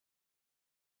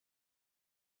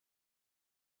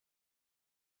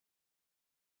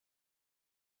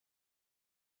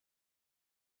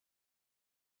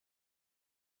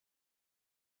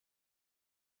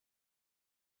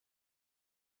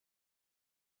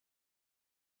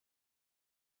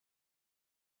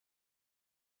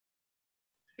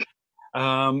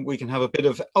We can have a bit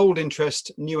of old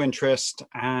interest, new interest,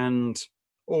 and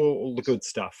all the good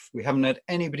stuff. We haven't had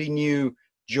anybody new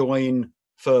join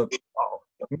for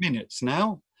minutes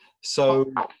now.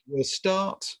 So we'll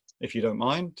start, if you don't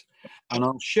mind, and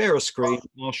I'll share a screen.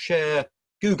 I'll share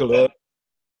Google Earth.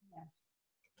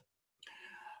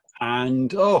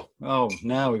 And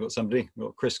now we've got somebody, we've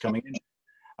got Chris coming in.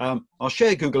 I'll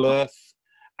share Google Earth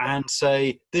and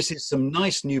say, this is some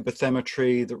nice new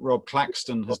bathymetry that Rob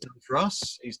Claxton has done for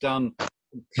us. He's done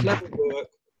clever work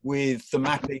with the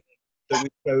mapping that we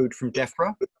showed from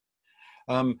DEFRA.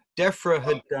 DEFRA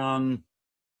had done,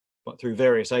 but through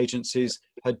various agencies,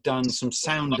 had done some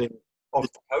sounding off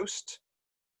the coast.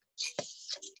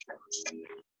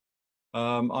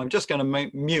 I'm just going to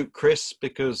mute Chris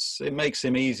because it makes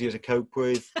him easier to cope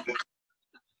with.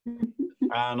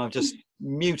 And I've just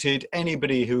muted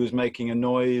anybody who was making a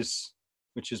noise,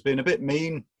 which has been a bit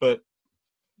mean, but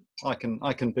I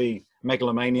can be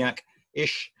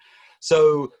megalomaniac-ish.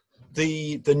 So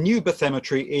the new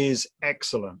bathymetry is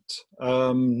excellent,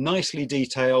 nicely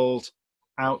detailed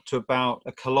out to about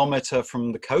 1 kilometre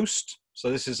from the coast. So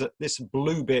this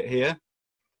blue bit here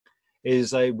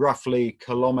is a roughly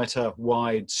kilometre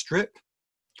wide strip.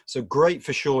 So great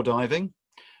for shore diving.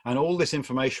 And all this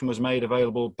information was made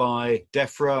available by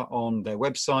DEFRA on their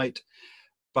website.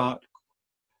 But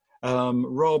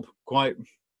Rob quite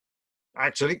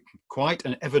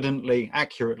and evidently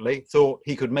accurately thought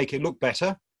he could make it look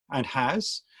better, and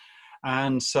has.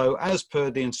 And so as per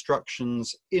the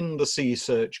instructions in the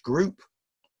Seasearch group,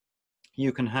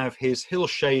 you can have his hill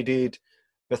shaded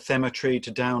bathymetry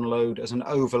to download as an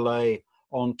overlay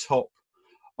on top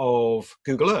of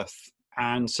Google Earth.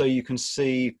 And so you can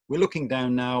see, we're looking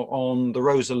down now on the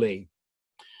Rosalie.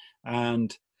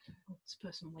 And it's a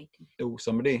person waiting. Oh,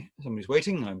 somebody's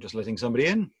waiting. I'm just letting somebody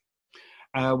in.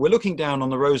 We're looking down on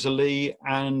the Rosalie,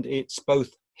 and it's both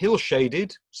hill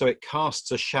shaded, so it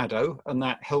casts a shadow, and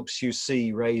that helps you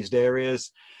see raised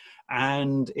areas,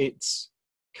 and it's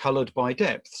coloured by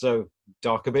depth. So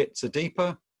darker bits are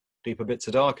deeper, deeper bits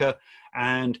are darker,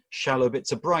 and shallow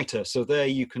bits are brighter. So there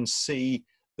you can see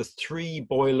the 3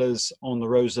 boilers on the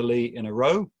Rosalie in a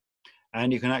row,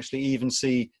 and you can actually even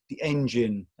see the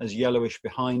engine as yellowish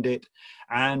behind it,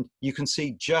 and you can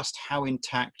see just how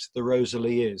intact the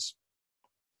Rosalie is.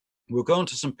 We'll go on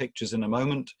to some pictures in a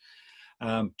moment,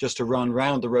 just to run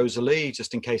round the Rosalie,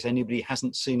 just in case anybody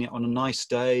hasn't seen it on a nice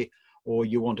day, or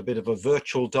you want a bit of a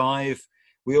virtual dive.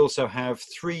 We also have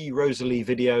 3 Rosalie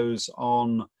videos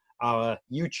on our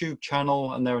YouTube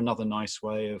channel, and they're another nice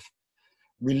way of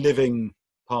reliving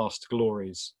past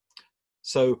glories.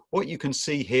 So what you can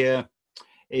see here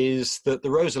is that the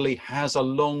Rosalie has a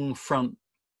long front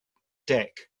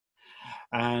deck,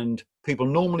 and people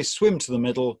normally swim to the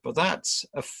middle, but that's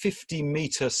a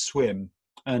 50-meter swim.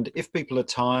 And if people are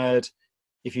tired,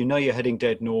 if you know you're heading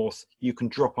dead north, you can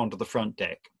drop onto the front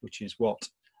deck, which is what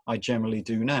I generally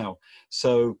do now.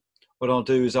 So what I'll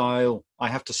do is I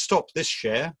have to stop this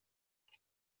share,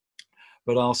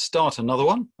 but I'll start another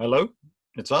one. Hello,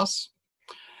 it's us.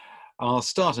 I'll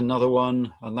start another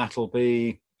one, and that'll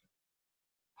be,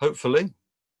 hopefully,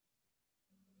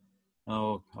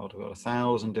 oh, I've got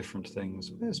 1,000 different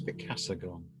things. Where's Picasso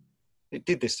gone? It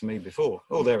did this to me before.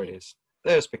 Oh, there it is.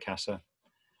 There's Picasso.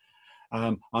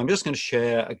 I'm just going to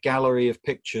share a gallery of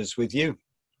pictures with you.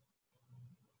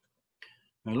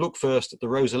 And look first at the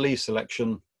Rosalie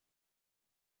selection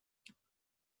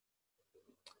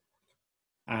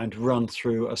and run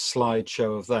through a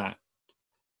slideshow of that.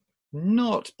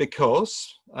 Not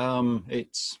because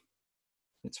it's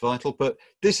vital, but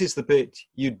this is the bit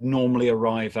you'd normally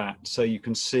arrive at. So you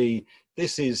can see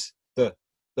this is the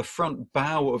front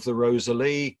bow of the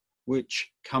Rosalie,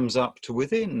 which comes up to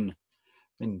within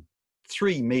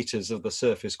 3 meters of the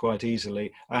surface quite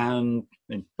easily, and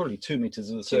probably 2 meters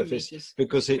of the surface,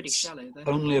 because it's shallow,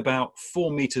 only about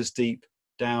 4 meters deep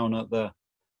down at the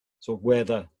sort of where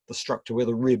the structure, where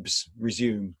the ribs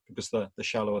resume, because the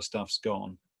shallower stuff's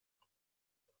gone.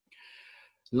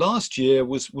 Last year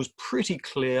was pretty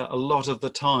clear a lot of the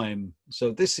time.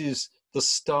 So this is the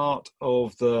start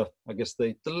of the, I guess,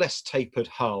 the less tapered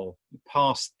hull.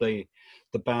 Past the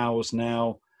bows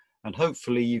now, and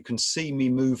hopefully you can see me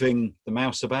moving the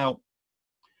mouse about,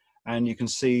 and you can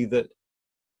see that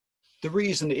the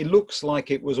reason it looks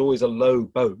like it was always a low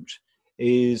boat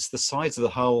is the sides of the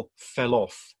hull fell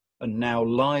off and now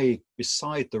lie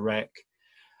beside the wreck,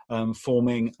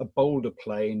 forming a boulder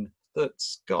plain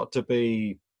that's got to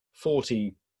be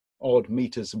 40 odd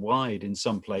meters wide in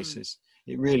some places.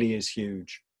 It really is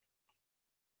huge.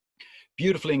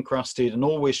 Beautifully encrusted and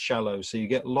always shallow, so you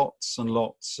get lots and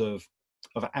lots of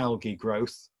algae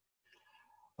growth.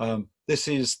 this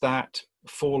is that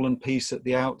fallen piece at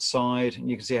the outside, and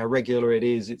you can see how regular it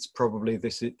is. It's probably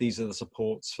these are the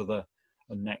supports for the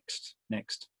next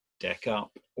deck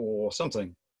up or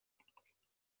something.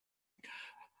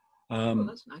 Oh,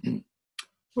 that's nice.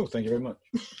 Oh, thank you very much.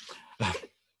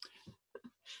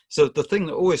 So the thing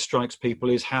that always strikes people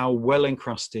is how well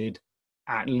encrusted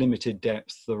at limited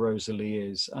depth the Rosalie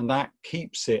is, and that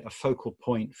keeps it a focal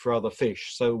point for other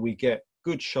fish. So we get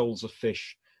good shoals of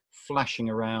fish flashing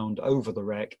around over the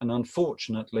wreck, and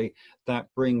unfortunately that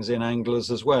brings in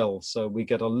anglers as well. So we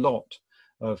get a lot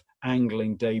of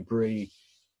angling debris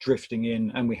drifting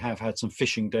in, and we have had some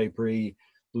fishing debris,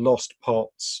 lost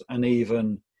pots, and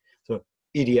even the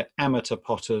idiot amateur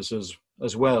potters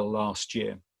as well last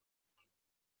year.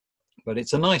 But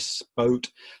it's a nice boat.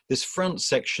 This front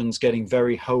section's getting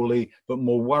very holy, but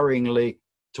more worryingly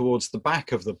towards the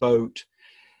back of the boat,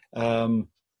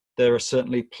 there are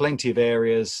certainly plenty of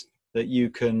areas that you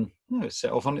can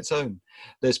set off on its own.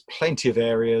 There's plenty of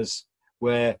areas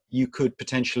where you could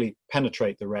potentially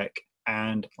penetrate the wreck,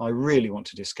 and I really want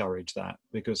to discourage that,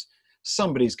 because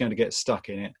somebody's going to get stuck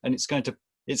in it, and it's going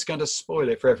to spoil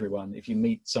it for everyone if you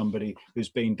meet somebody who's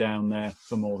been down there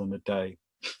for more than a day.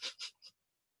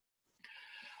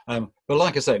 But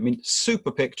like I say, I mean,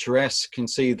 super picturesque. You can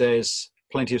see there's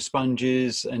plenty of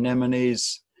sponges,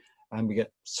 anemones, and we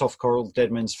get soft coral,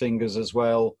 dead men's fingers as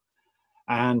well.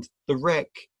 And the wreck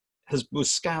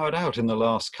was scoured out in the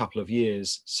last couple of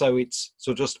years, so it's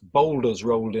sort of just boulders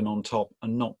rolled in on top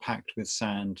and not packed with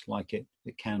sand like it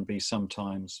can be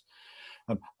sometimes.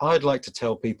 I'd like to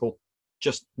tell people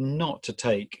just not to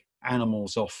take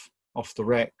animals off the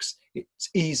wrecks. It's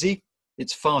easy.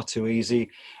 It's far too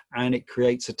easy, and it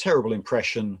creates a terrible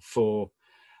impression for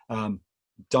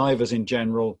divers in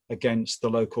general against the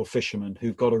local fishermen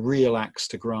who've got a real axe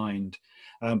to grind.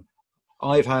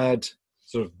 I've had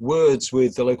sort of words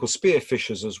with the local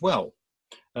spearfishers as well,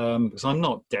 because I'm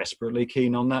not desperately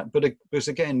keen on that, but because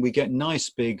again, we get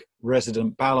nice big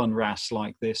resident ballan wrasse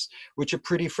like this, which are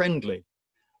pretty friendly,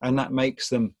 and that makes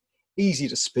them easy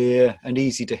to spear and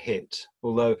easy to hit.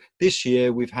 Although this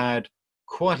year we've had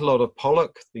quite a lot of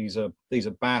pollock. These are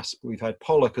bass, but we've had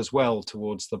pollock as well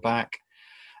towards the back,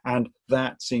 and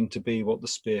that seemed to be what the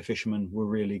spear fishermen were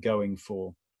really going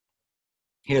for.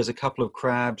 Here's a couple of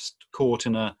crabs caught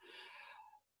in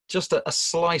just a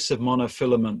slice of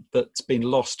monofilament that's been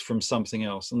lost from something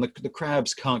else, and the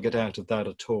crabs can't get out of that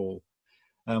at all.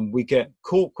 We get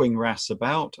corkwing wrasse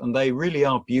about, and they really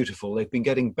are beautiful. They've been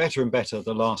getting better and better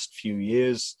the last few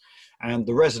years, and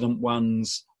the resident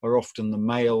ones are often the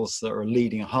males that are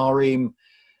leading a harem,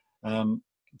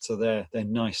 so they're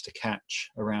nice to catch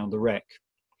around the wreck.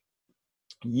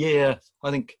 Yeah,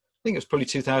 I think it was probably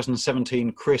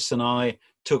 2017. Chris and I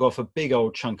took off a big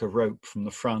old chunk of rope from the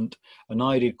front, and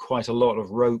I did quite a lot of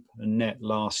rope and net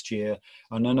last year.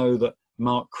 And I know that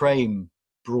Mark Crane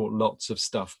brought lots of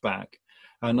stuff back,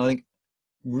 and I think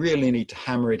really need to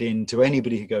hammer it into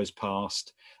anybody who goes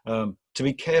past, to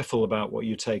be careful about what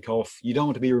you take off. You don't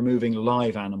want to be removing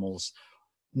live animals.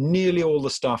 Nearly all the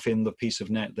stuff in the piece of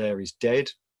net there is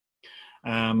dead,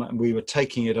 and we were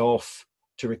taking it off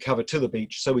to recover to the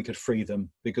beach so we could free them,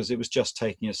 because it was just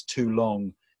taking us too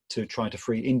long to try to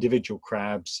free individual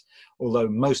crabs, although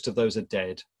most of those are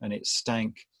dead, and it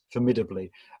stank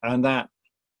formidably. And that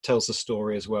tells the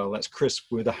story as well. That's Chris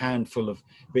with a handful of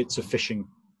bits of fishing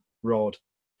rod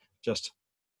just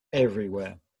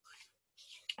everywhere.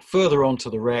 Further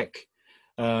onto the wreck,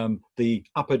 the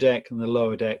upper deck and the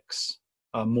lower decks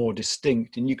are more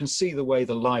distinct, and you can see the way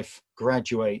the life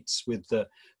graduates, with the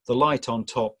light on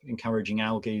top encouraging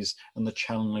algae and the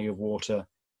channeling of water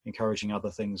encouraging other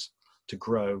things to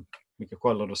grow. We get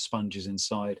quite a lot of sponges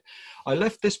inside. I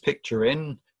left this picture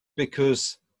in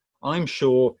because I'm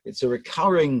sure it's a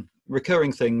recurring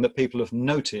thing that people have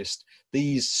noticed,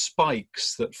 these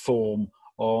spikes that form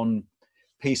on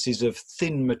pieces of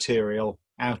thin material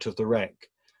out of the wreck.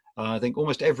 I think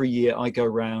almost every year I go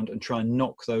around and try and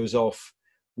knock those off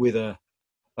with a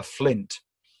flint,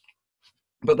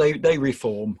 but they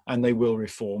reform, and they will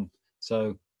reform.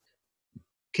 So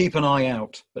keep an eye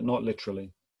out, but not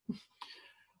literally.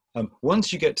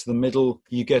 Once you get to the middle,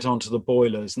 you get onto the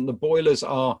boilers, and the boilers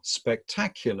are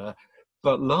spectacular,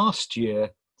 but last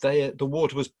year the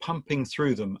water was pumping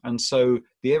through them, and so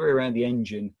the area around the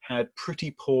engine had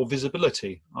pretty poor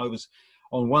visibility. I was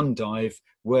on one dive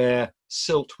where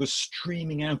silt was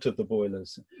streaming out of the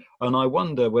boilers, and I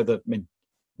wonder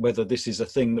whether this is a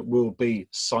thing that will be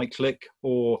cyclic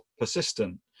or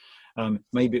persistent.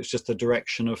 Maybe it's just the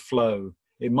direction of flow.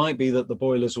 It might be that the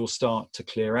boilers will start to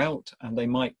clear out, and they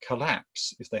might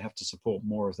collapse if they have to support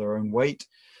more of their own weight.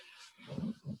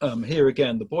 Here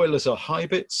again, the boilers are high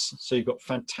bits, so you've got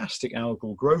fantastic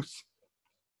algal growth.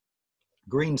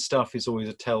 Green stuff is always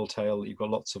a telltale that you've got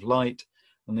lots of light,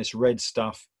 and this red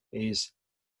stuff is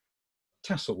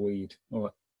tasselweed,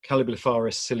 or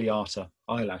Caliblepharis ciliata,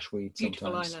 eyelash weed sometimes.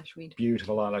 Beautiful eyelash weed.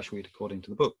 Beautiful eyelash weed, according to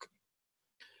the book.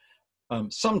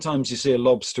 Sometimes you see a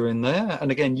lobster in there,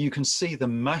 and again, you can see the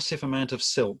massive amount of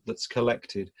silt that's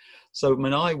collected. So, I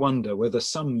mean, I wonder whether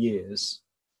some years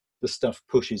the stuff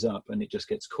pushes up and it just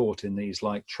gets caught in these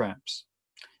like traps.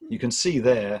 You can see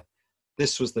there,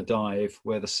 this was the dive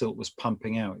where the silt was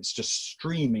pumping out. It's just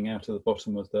streaming out of the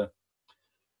bottom of the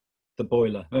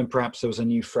boiler. And perhaps there was a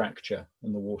new fracture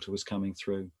and the water was coming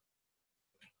through.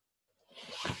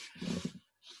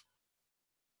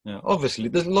 Now, obviously,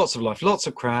 there's lots of life, lots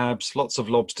of crabs, lots of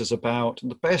lobsters about. And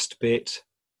the best bit,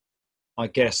 I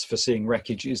guess, for seeing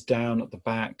wreckage is down at the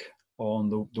back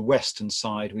on the western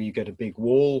side where you get a big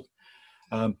wall.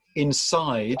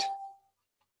 Inside,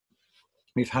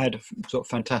 we've had sort of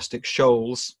fantastic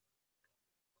shoals.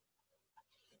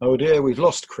 Oh dear, we've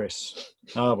lost Chris.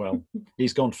 Ah, well,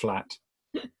 he's gone flat,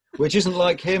 which isn't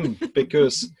like him,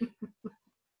 because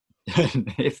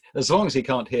as long as he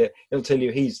can't hear, he'll tell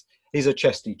you he's a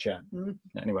chesty chap.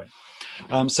 Anyway,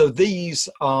 so these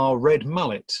are red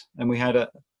mullet, and we had a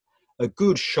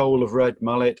good shoal of red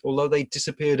mullet, although they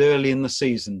disappeared early in the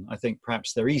season. I think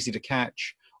perhaps they're easy to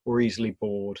catch or easily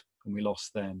bored, and we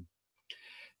lost them.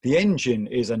 The engine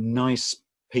is a nice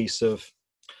piece of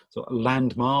sort of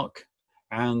landmark,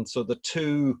 and so the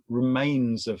two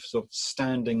remains of sort of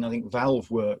standing, I think, valve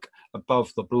work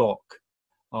above the block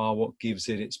are what gives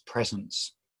it its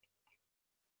presence.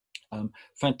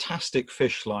 Fantastic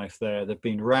fish life there. There've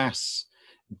been wrasse,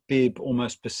 bib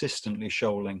almost persistently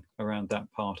shoaling around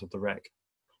that part of the wreck.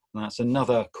 And that's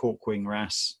another corkwing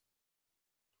wrasse.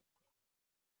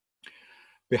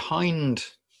 Behind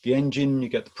the engine, you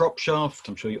get the prop shaft.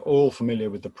 I'm sure you're all familiar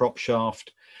with the prop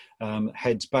shaft.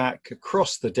 Heads back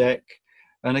across the deck.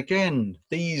 And again,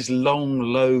 these long,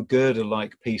 low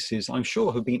girder-like pieces, I'm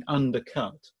sure, have been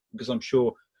undercut, because I'm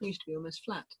sure... They used to be almost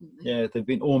flat, didn't they? Yeah, they've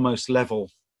been almost level.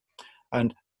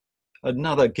 And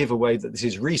another giveaway that this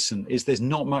is recent is there's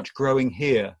not much growing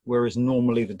here, whereas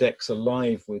normally the deck's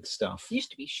alive with stuff. It used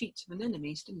to be sheets of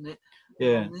anemones, didn't it?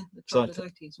 Yeah. The So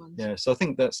Troglodytes ones. yeah, so I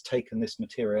think that's taken this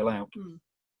material out.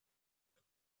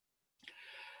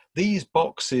 These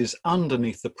boxes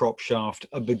underneath the prop shaft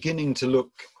are beginning to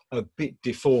look a bit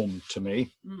deformed to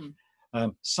me.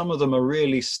 Some of them are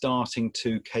really starting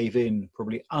to cave in,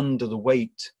 probably under the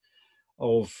weight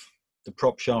of the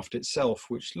prop shaft itself,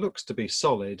 which looks to be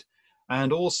solid,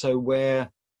 and also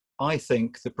where I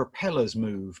think the propellers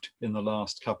moved in the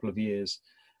last couple of years,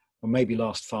 or maybe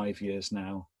last 5 years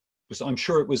now. Because I'm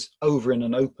sure it was over in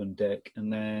an open deck,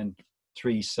 and then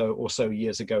 3 or so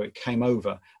years ago it came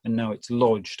over, and now it's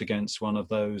lodged against one of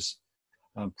those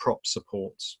prop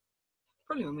supports.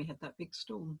 Probably when we had that big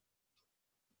storm.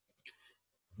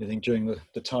 You think during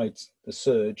the tides, the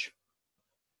surge?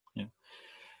 Yeah,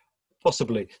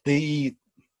 possibly. The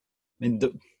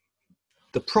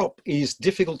prop is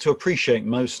difficult to appreciate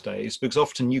most days because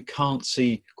often you can't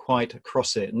see quite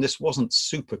across it, and this wasn't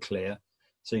super clear,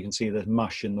 so you can see the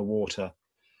mush in the water.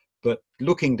 But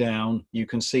looking down, you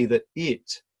can see that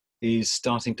it is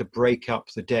starting to break up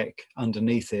the deck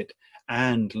underneath it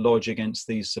and lodge against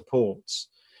these supports.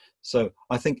 So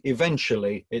I think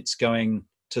eventually it's going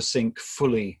to sink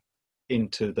fully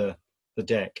into the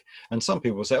deck. And some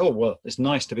people say, oh, well, it's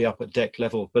nice to be up at deck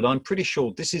level, but I'm pretty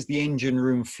sure this is the engine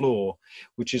room floor,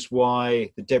 which is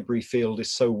why the debris field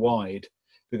is so wide,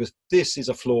 because this is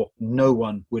a floor no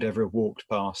one would ever have walked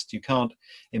past. You can't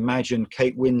imagine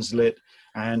Kate Winslet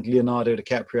and Leonardo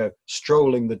DiCaprio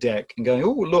strolling the deck and going, oh,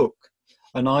 look,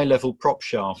 an eye-level prop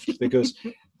shaft, because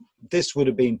this would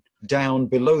have been down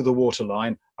below the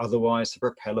waterline, otherwise the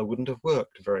propeller wouldn't have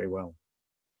worked very well.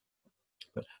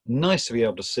 But nice to be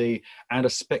able to see, and a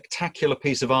spectacular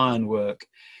piece of ironwork.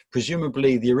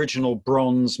 Presumably the original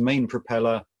bronze main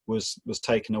propeller was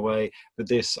taken away, but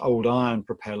this old iron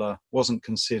propeller wasn't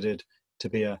considered to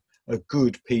be a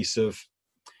good piece of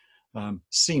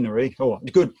scenery, or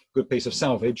a good piece of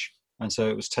salvage, and so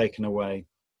it was taken away.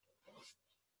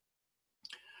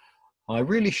 I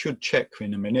really should check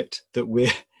in a minute that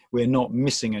we're not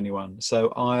missing anyone, so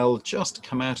I'll just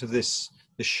come out of this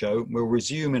show. We'll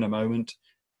resume in a moment.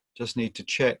 Just need to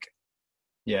check.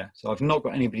 Yeah, so I've not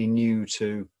got anybody new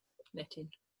to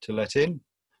let in.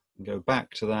 I'll go back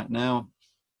to that now.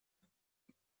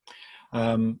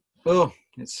 Oh,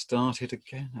 it started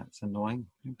again. That's annoying.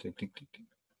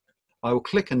 I will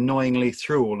click annoyingly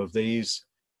through all of these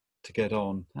to get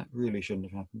on. That really shouldn't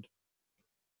have happened.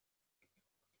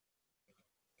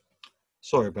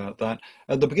 Sorry about that.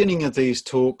 At the beginning of these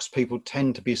talks, people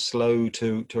tend to be slow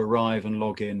to arrive and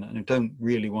log in, and I don't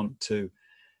really want to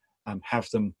have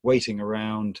them waiting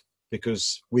around,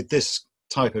 because with this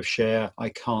type of share, I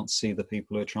can't see the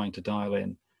people who are trying to dial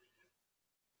in.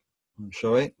 I'm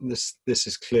sorry, this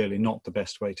is clearly not the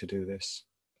best way to do this.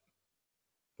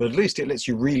 But at least it lets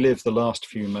you relive the last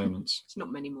few moments. It's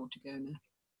not many more to go now.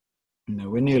 No,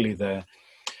 we're nearly there.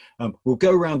 We'll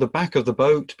go around the back of the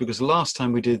boat, because the last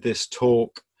time we did this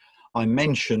talk, I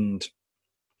mentioned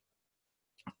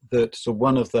that so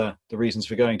one of the reasons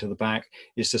for going to the back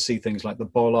is to see things like the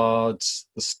bollards,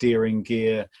 the steering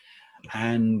gear,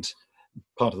 and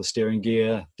part of the steering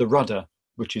gear, the rudder,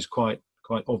 which is quite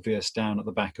obvious down at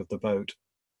the back of the boat.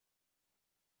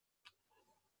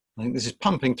 I think this is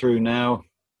pumping through now.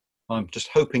 I'm just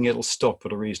hoping it'll stop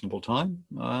at a reasonable time.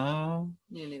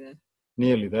 Nearly there.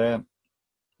 Nearly there.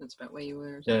 That's about where you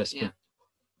were. Yes, Yeah.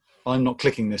 but I'm not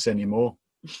clicking this anymore.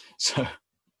 So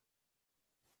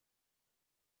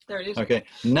There it is. okay,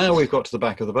 now we've got to the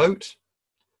back of the boat,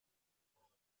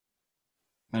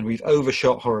 and we've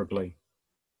overshot horribly.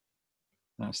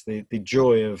 That's the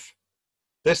joy of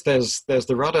this. There's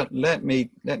the rudder.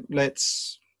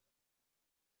 Let's.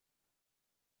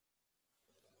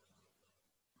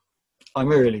 I'm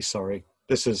really sorry.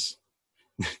 This is.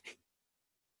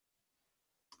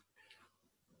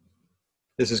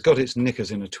 This has got its knickers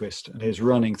in a twist and is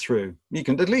running through.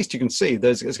 At least you can see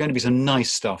there's going to be some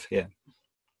nice stuff here.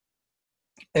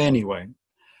 Anyway,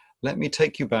 let me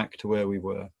take you back to where we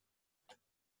were.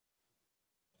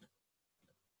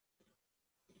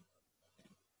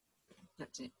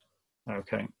 That's it.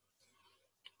 Okay.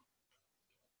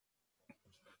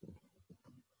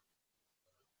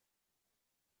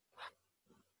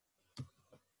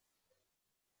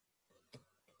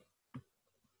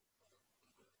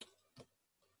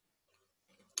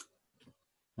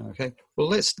 Okay, well,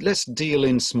 let's deal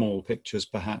in small pictures,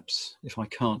 perhaps, if I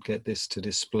can't get this to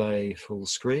display full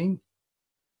screen.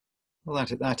 Well,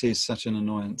 that is such an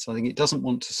annoyance. I think it doesn't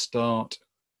want to start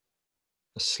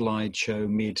a slideshow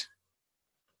mid,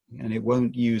 and it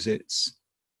won't use its,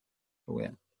 oh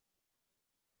yeah.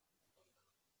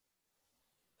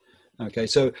 Okay,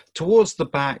 so towards the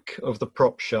back of the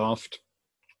prop shaft,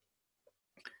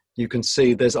 you can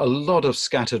see there's a lot of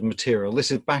scattered material. This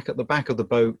is back at the back of the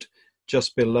boat,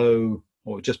 just below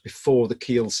or just before the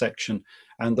keel section,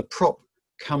 and the prop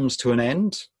comes to an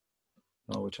end,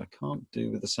 which I can't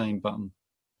do with the same button.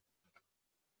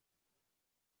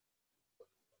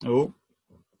 Oh.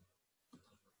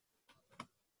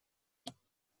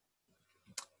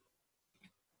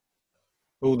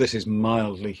 Oh, this is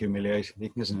mildly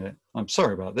humiliating, isn't it? I'm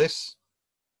sorry about this.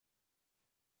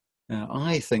 Now,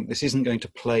 I think this isn't going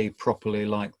to play properly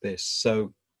like this,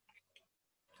 so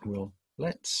well,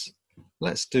 let's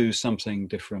do something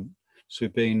different. So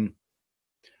we've been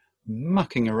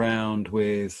mucking around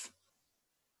with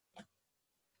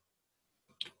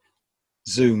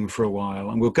Zoom for a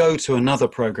while, and we'll go to another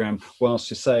program whilst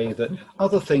to say that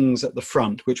other things at the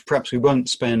front, which perhaps we won't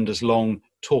spend as long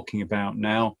talking about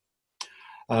now,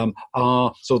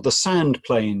 are sort of the sand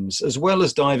plains. As well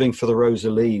as diving for the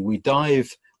Rosalie, we dive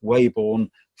Weybourne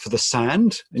for the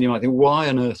sand, and you might think, why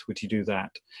on earth would you do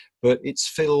that? But it's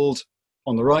filled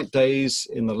on the right days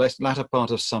in the latter part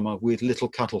of summer with little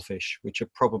cuttlefish, which are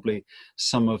probably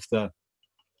some of the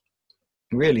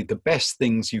really the best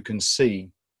things you can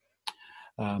see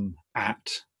off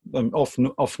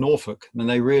Norfolk, and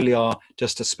they really are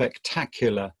just a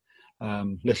spectacular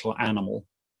little animal.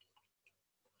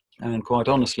 And quite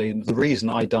honestly, the reason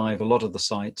I dive a lot of the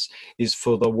sites is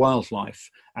for the wildlife,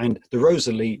 and the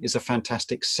Rosalie is a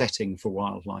fantastic setting for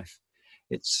wildlife.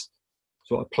 It's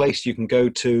sort of a place you can go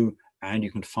to and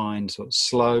you can find sort of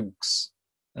slugs,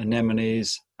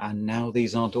 anemones, and now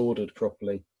these aren't ordered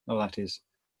properly. Oh, that is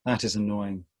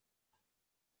annoying.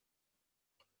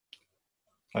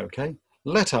 Okay,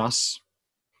 let us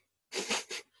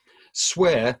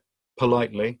swear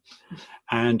politely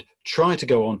and try to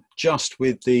go on just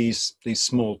with these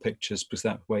small pictures, because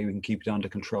that way we can keep it under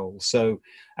control. So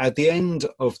at the end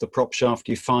of the prop shaft,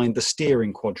 you find the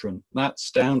steering quadrant.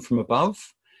 That's down from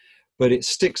above, but it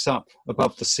sticks up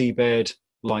above the seabed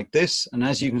like this. And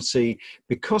as you can see,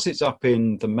 because it's up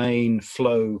in the main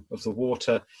flow of the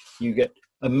water, you get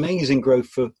amazing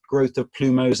growth of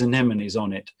plumose anemones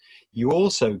on it. You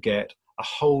also get a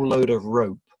whole load of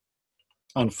rope,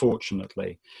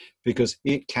 unfortunately, because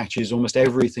it catches almost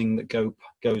everything that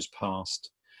goes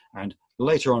past. And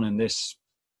later on in this,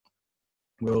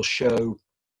 we'll show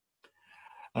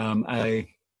the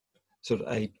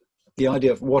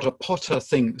idea of what a potter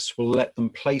thinks will let them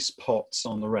place pots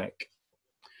on the wreck.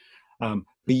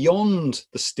 Beyond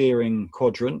the steering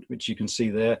quadrant, which you can see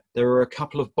there, there are a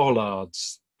couple of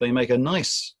bollards. They make a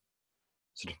nice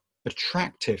sort of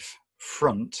attractive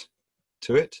front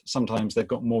to it. Sometimes they've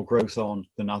got more growth on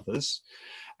than others,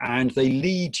 and they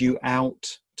lead you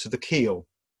out to the keel.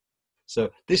 So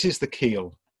this is the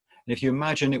keel. And if you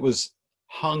imagine it was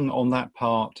hung on that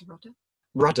part,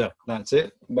 rudder, that's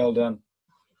it, well done.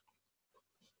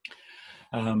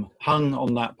 Hung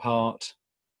on that part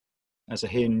as a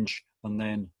hinge and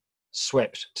then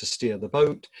swept to steer the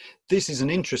boat. This is an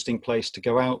interesting place to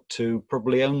go out to,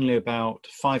 probably only about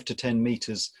 5 to 10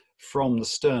 meters from the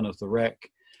stern of the wreck.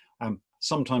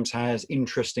 Sometimes has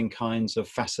interesting kinds of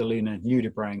Phaseolina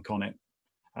nudibranch on it.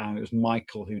 It was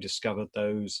Michael who discovered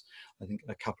those, I think,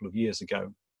 a couple of years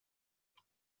ago.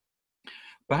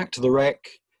 Back to the wreck,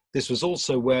 this was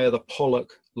also where the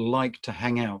pollock like to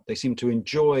hang out. They seem to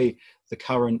enjoy the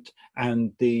current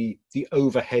and the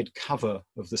overhead cover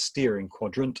of the steering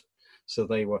quadrant. So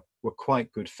they were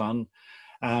quite good fun.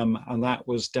 And that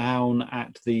was down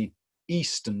at the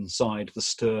eastern side of the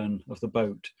stern of the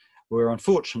boat, where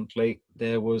unfortunately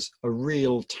there was a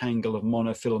real tangle of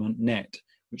monofilament net,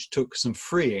 which took some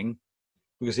freeing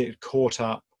because it had caught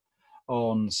up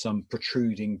on some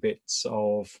protruding bits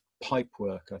of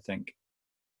pipework, I think.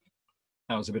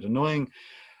 That was a bit annoying.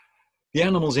 The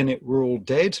animals in it were all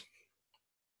dead,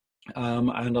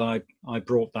 and I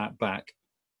brought that back.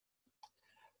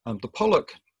 The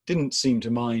pollock didn't seem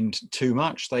to mind too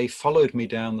much. They followed me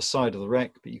down the side of the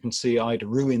wreck, but you can see I'd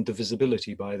ruined the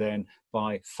visibility by then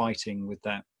by fighting with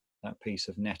that piece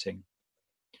of netting.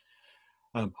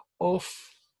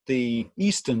 Off the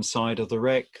eastern side of the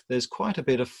wreck, there's quite a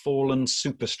bit of fallen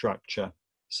superstructure,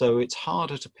 so it's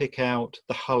harder to pick out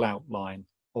the hull outline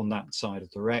on that side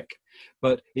of the wreck,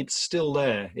 but it's still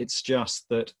there. It's just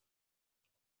that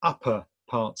upper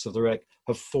parts of the wreck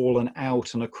have fallen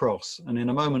out and across, and in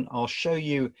a moment I'll show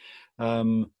you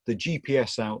the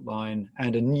GPS outline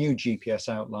and a new GPS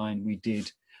outline we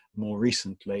did more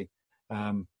recently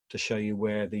to show you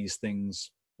where these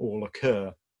things all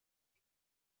occur.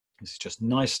 This is just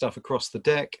nice stuff across the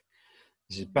deck.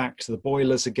 This is back to the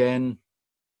boilers again,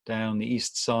 down the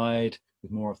east side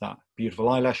with more of that beautiful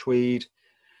eyelash weed.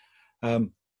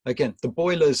 Again, the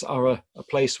boilers are a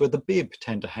place where the bib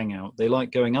tend to hang out. They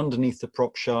like going underneath the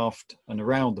prop shaft and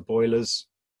around the boilers.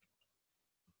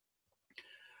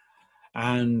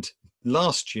 And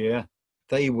last year,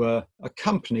 they were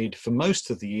accompanied for most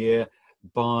of the year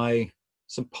by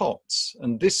some pots.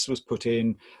 And this was put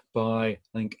in by, I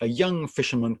think, a young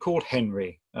fisherman called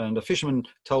Henry. And a fisherman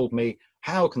told me,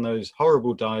 how can those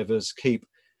horrible divers keep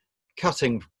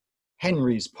cutting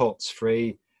Henry's pots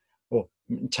free or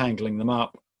tangling them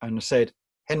up? And I said,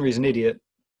 Henry's an idiot.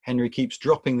 Henry keeps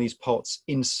dropping these pots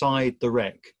inside the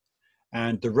wreck,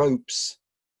 and the ropes,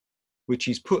 which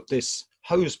he's put this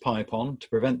hose pipe on to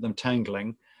prevent them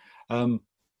tangling,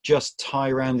 just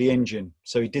tie around the engine.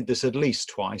 So he did this at least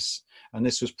twice, and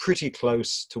this was pretty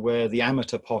close to where the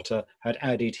amateur potter had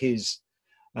added his,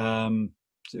 it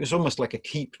was almost like a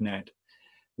keep net,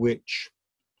 which,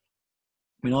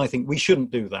 I mean, I think we shouldn't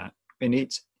do that. And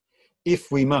it's,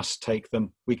 if we must take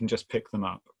them, we can just pick them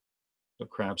up, the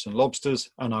crabs and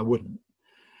lobsters, and I wouldn't.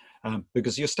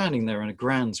 Because you're standing there in a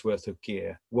grand's worth of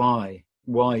gear. Why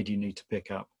do you need to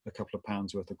pick up a couple of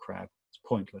pounds worth of crab? It's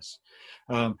pointless.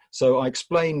 So I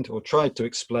explained, or tried to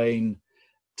explain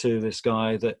to this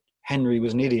guy, that Henry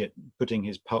was an idiot putting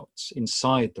his pots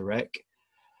inside the wreck.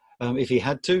 If he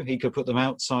had to, he could put them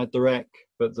outside the wreck,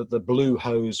 but the blue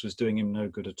hose was doing him no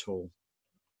good at all.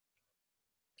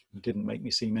 It didn't make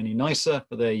me seem any nicer,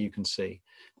 but there you can see.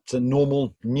 It's a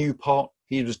normal new pot.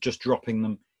 He was just dropping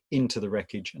them into the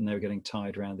wreckage and they were getting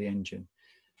tied around the engine.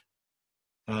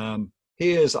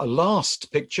 Here's a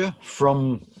last picture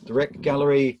from the wreck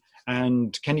gallery.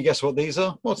 And can you guess what these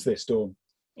are? What's this, Dawn?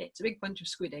 It's a big bunch of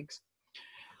squid eggs.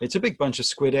 It's a big bunch of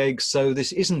squid eggs. So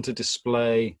this isn't a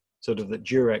display sort of that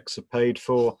Durex have paid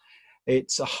for.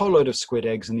 It's a whole load of squid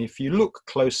eggs, and if you look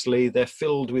closely, they're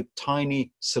filled with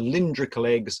tiny cylindrical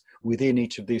eggs within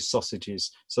each of these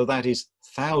sausages. So that is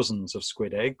thousands of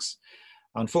squid eggs.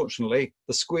 Unfortunately,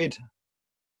 the squid,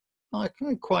 I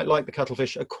quite like the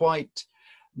cuttlefish, are quite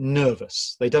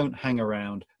nervous. They don't hang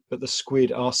around, but the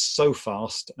squid are so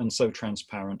fast and so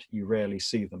transparent, you rarely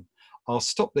see them. I'll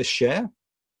stop this share,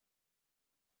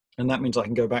 and that means I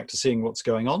can go back to seeing what's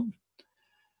going on.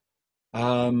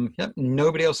 Yep,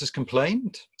 nobody else has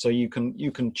complained, so you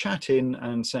can chat in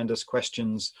and send us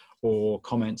questions or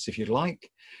comments if you'd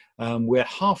like. We're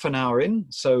half an hour in,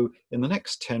 so in the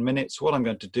next 10 minutes what I'm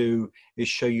going to do is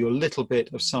show you a little bit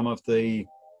of some of the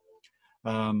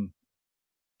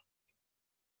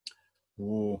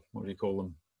or what do you call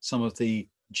them? Some of the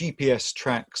GPS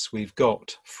tracks we've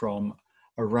got from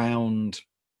around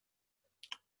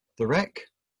the wreck.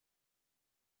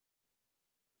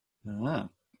 Ah,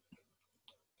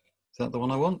 is that the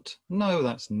one I want? No,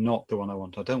 that's not the one I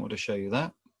want. I don't want to show you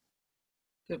that.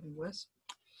 Could have been worse.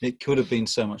 It could have been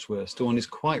so much worse. Dawn is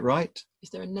quite right. Is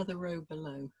there another row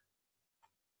below?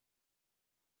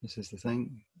 This is the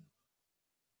thing.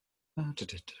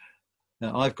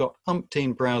 Now I've got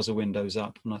umpteen browser windows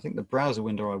up, and I think the browser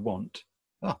window I want,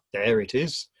 there it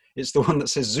is. It's the one that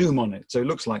says Zoom on it, so it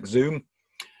looks like Zoom.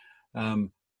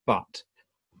 But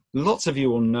lots of you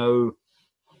will know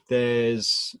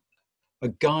there's a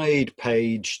guide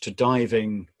page to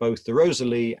diving both the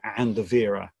Rosalie and the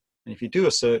Vera. And if you do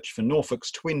a search for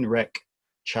Norfolk's Twin Wreck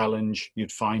Challenge,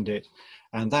 you'd find it.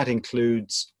 And that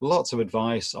includes lots of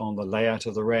advice on the layout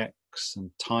of the wrecks and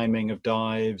timing of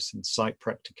dives and site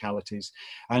practicalities.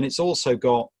 And it's also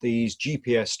got these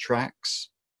GPS tracks.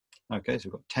 Okay, so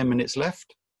we've got 10 minutes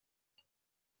left.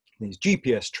 These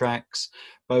GPS tracks,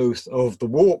 both of the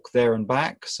walk there and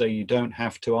back, so you don't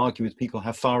have to argue with people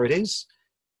how far it is.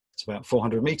 It's about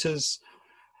 400 meters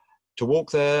to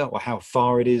walk there, or how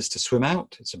far it is to swim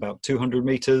out. It's about 200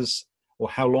 meters, or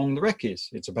how long the wreck is.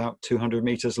 It's about 200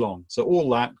 meters long. So all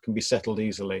that can be settled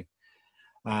easily.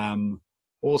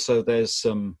 Also, there's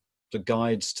the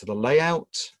guides to the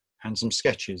layout and some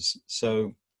sketches.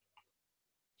 So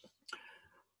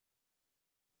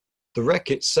the wreck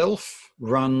itself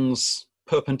runs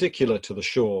perpendicular to the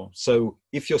shore. So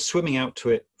if you're swimming out to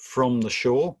it from the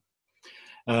shore,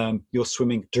 you're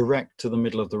swimming direct to the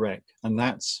middle of the wreck. And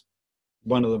that's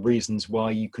one of the reasons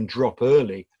why you can drop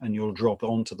early and you'll drop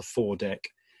onto the foredeck.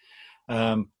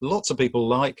 Lots of people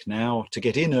like now to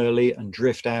get in early and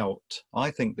drift out.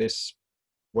 I think this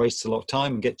wastes a lot of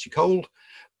time and gets you cold,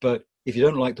 but if you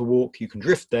don't like the walk, you can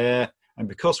drift there. And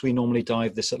because we normally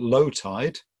dive this at low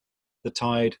tide, the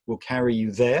tide will carry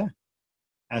you there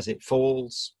as it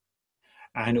falls,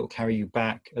 and it will carry you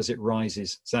back as it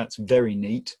rises. So that's very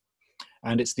neat.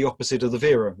 And it's the opposite of the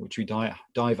Vera, which we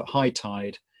dive at high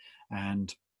tide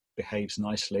and behaves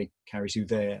nicely, carries you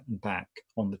there and back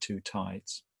on the two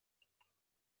tides.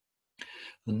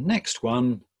 The next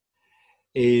one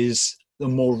is the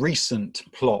more recent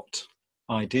plot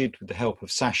I did with the help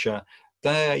of Sasha.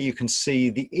 There you can see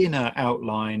the inner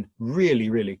outline really,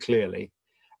 really clearly,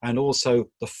 and also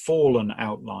the fallen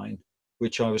outline,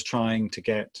 which I was trying to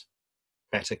get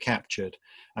better captured.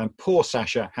 And poor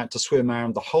Sasha had to swim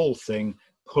around the whole thing,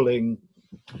 pulling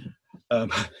a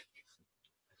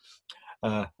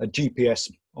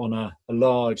GPS on a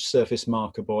large surface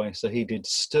marker buoy. So he did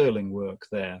sterling work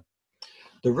there.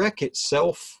 The wreck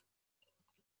itself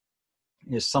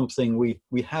is something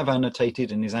we have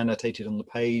annotated and is annotated on the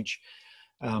page.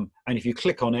 And if you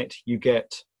click on it, you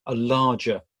get a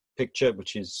larger picture,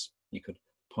 which is you could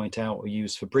point out or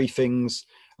use for briefings.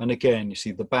 And again, you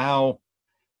see the bow,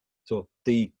 so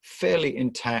the fairly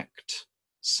intact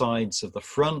sides of the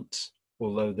front,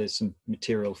 although there's some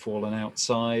material fallen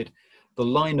outside, the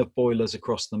line of boilers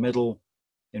across the middle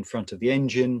in front of the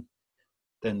engine,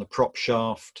 then the prop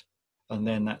shaft, and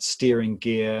then that steering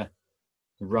gear,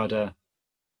 the rudder,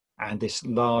 and this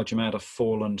large amount of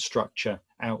fallen structure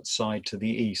outside to the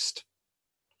east.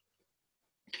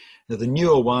 Now, the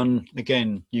newer one,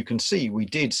 again, you can see we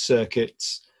did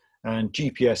circuits, and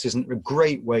GPS isn't a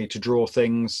great way to draw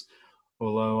things,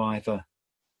 although I have a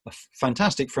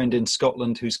fantastic friend in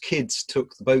Scotland whose kids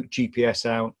took the boat GPS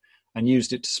out and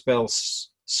used it to spell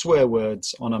swear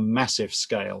words on a massive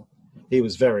scale. He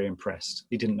was very impressed.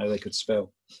 He didn't know they could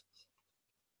spell.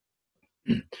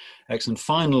 Excellent.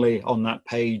 Finally, on that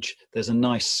page, there's a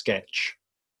nice sketch.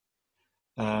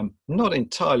 Not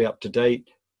entirely up to date,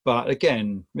 but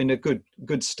again, I mean, a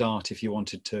good start if you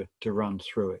wanted to run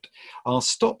through it. I'll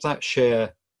stop that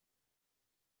share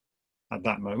at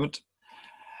that moment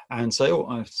and say, oh,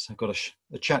 I've got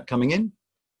a chat coming in.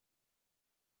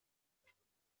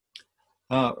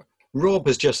 Rob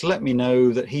has just let me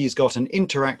know that he's got an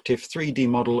interactive 3D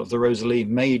model of the Rosalie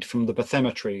made from the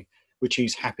bathymetry, which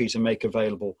he's happy to make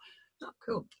available. Oh,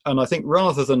 cool. And I think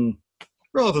rather than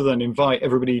invite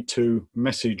everybody to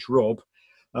message Rob,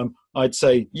 I'd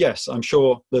say, yes, I'm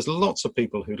sure there's lots of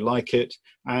people who'd like it.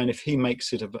 And if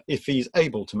he's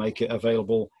able to make it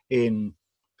available in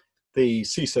the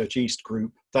Seasearch East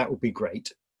group, that would be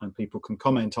great. And people can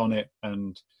comment on it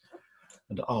and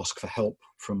ask for help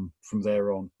from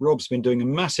there on. Rob's been doing a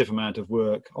massive amount of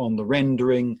work on the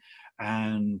rendering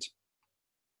and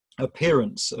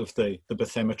appearance of the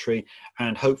bathymetry,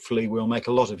 and hopefully we'll make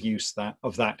a lot of use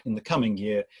of that in the coming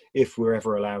year if we're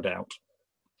ever allowed out.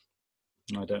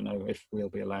 I don't know if we'll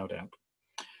be allowed out.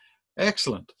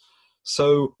 Excellent.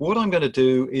 So what I'm going to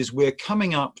do is we're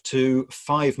coming up to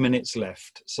 5 minutes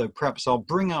left. So perhaps I'll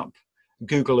bring up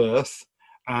Google Earth,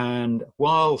 and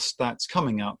whilst that's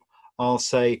coming up, I'll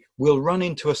say we'll run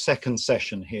into a second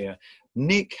session here.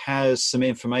 Nick has some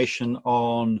information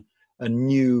on a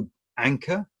new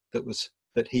anchor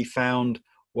that he found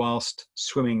whilst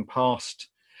swimming past,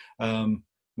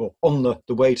 well, on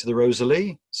the way to the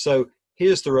Rosalie. So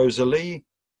here's the Rosalie,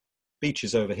 beach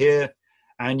is over here,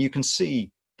 and you can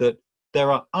see that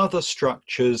there are other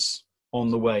structures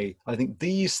on the way. I think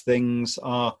these things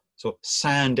are sort of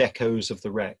sand echoes of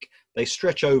the wreck. They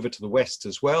stretch over to the west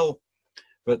as well,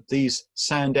 but these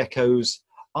sand echoes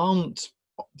aren't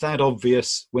that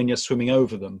obvious when you're swimming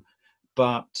over them,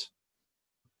 but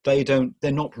they're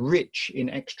not rich in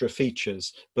extra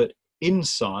features. But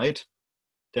inside,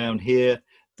 down here,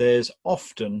 there's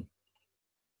often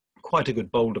quite a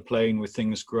good boulder plain with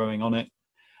things growing on it,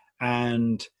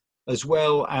 and as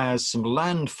well as some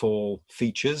landfall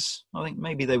features. I think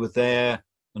maybe they were there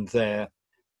and there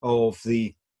of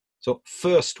the sort of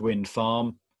first wind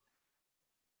farm.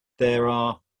 There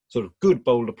are sort of good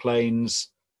boulder plains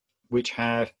which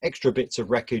have extra bits of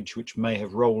wreckage which may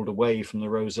have rolled away from the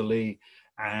Rosalie,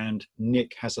 and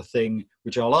Nick has a thing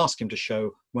which I'll ask him to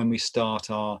show when we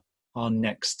start our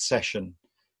next session.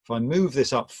 If I move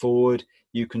this up forward,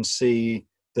 you can see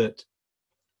that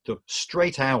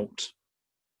straight out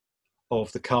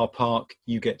of the car park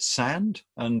you get sand,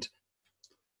 and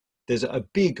there's a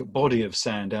big body of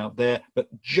sand out there, but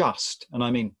just, and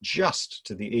I mean just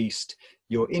to the east,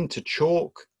 you're into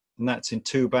chalk, and that's in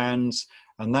 2 bands,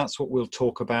 and that's what we'll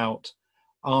talk about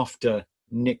after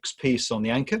Nick's piece on the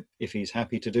anchor, if he's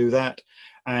happy to do that.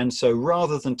 And so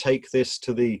rather than take this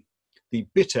to the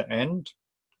bitter end,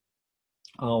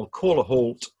 I'll call a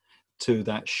halt to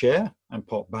that share and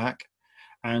pop back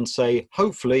and say,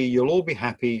 hopefully you'll all be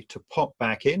happy to pop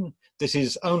back in. This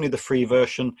is only the free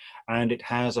version, and it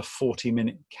has a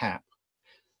 40-minute cap.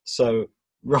 So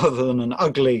rather than an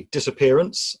ugly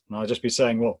disappearance, and I'll just be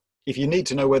saying, well, if you need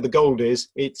to know where the gold is,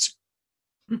 it's,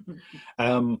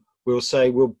 we'll say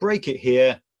we'll break it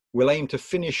here. We'll aim to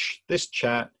finish this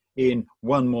chat in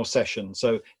 1 more session.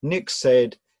 So Nick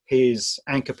said his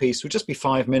anchor piece would just be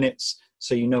 5 minutes,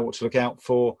 so you know what to look out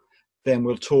for. Then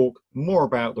we'll talk more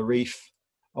about the reef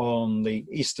on the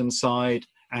eastern side,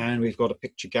 and we've got a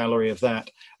picture gallery of that,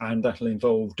 and that'll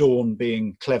involve Dawn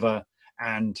being clever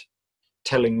and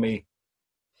telling me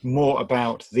more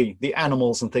about the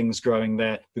animals and things growing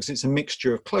there, because it's a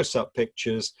mixture of close-up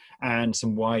pictures and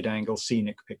some wide-angle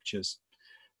scenic pictures.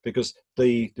 Because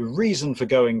the reason for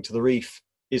going to the reef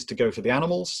is to go for the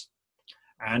animals,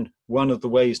 and one of the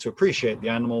ways to appreciate the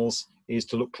animals is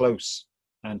to look close,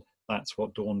 and that's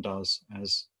what Dawn does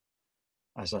as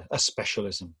a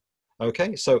specialism.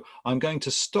 Okay, so I'm going to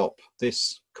stop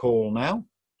this call now.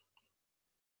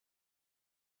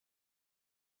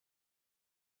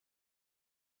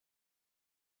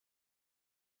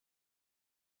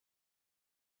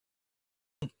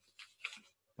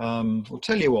 I'll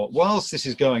tell you what, whilst this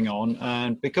is going on,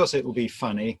 and because it will be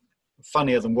funnier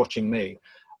than watching me,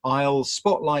 I'll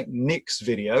spotlight Nick's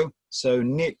video. So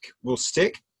Nick will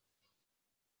stick.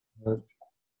 Hi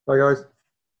guys.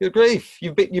 Good grief,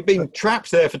 you've been trapped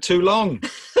there for too long.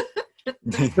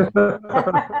 You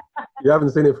haven't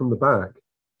seen it from the back.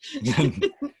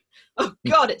 Oh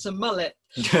God, it's a mullet.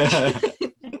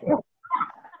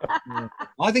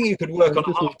 I think you could work on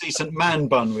a half-decent man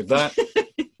bun with that.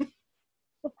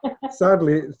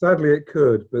 Sadly it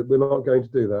could, but we're not going to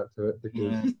do that to it. Because,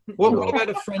 yeah. What about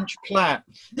a French plait,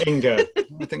 Inga?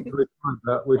 I think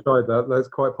we tried that. That's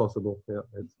quite possible. Yeah,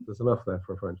 there's enough there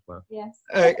for a French plait. Yes.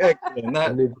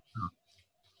 Excellent.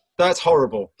 That's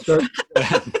horrible. So,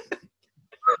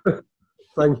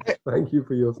 thank you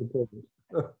for your support.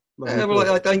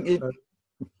 Well, I think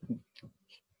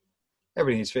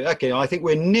everything's fit. Okay, I think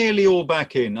we're nearly all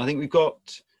back in. I think we've got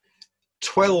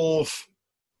 12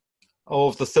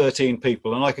 of the 13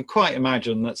 people, and I can quite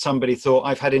imagine that somebody thought,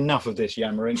 I've had enough of this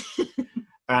yammering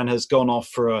and has gone off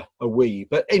for a wee.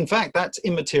 But in fact, that's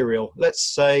immaterial.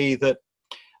 Let's say that,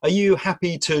 are you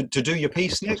happy to do your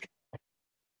piece, Nick?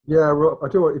 Yeah, I tell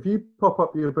you what, if you pop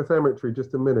up your bathymetry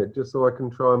just a minute, just so I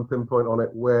can try and pinpoint on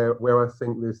it where I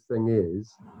think this thing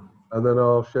is, and then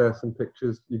I'll share some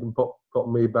pictures. You can pop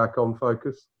me back on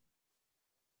focus.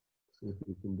 See if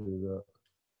you can do that.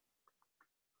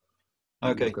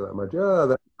 Okay. Look at that magic. Ah,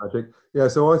 that's magic. Yeah,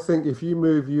 so I think if you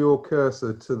move your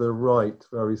cursor to the right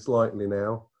very slightly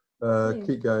now,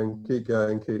 keep going, keep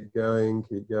going, keep going,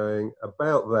 keep going.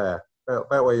 About there,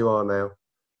 about where you are now.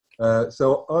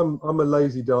 So I'm a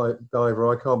lazy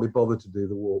diver. I can't be bothered to do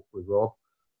the walk with Rob.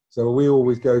 So we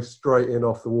always go straight in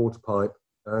off the water pipe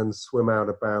and swim out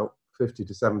about 50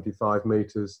 to 75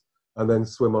 meters, and then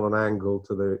swim on an angle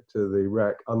to the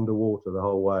wreck underwater the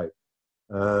whole way.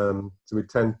 So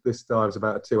this dive's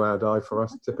about a 2-hour dive for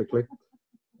us typically.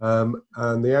 And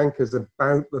the anchor's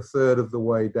about the third of the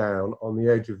way down on the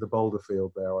edge of the boulder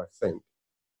field there, I think.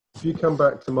 If you come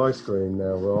back to my screen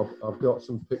now, Rob, I've got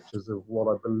some pictures of what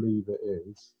I believe it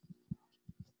is.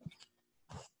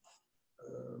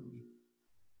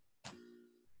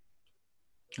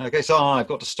 Okay, so I've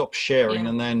got to stop sharing,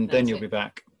 and then you'll be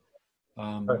back.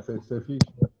 That's it. So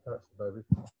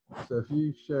if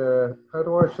you share, how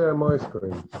do I share my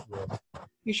screen? Yeah.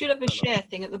 You should have a share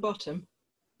thing at the bottom.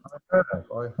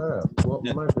 I have. What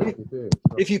magic it is.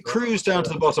 If you cruise down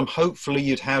to the bottom, hopefully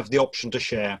you'd have the option to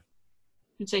share.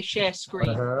 You'd say share screen.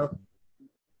 I have.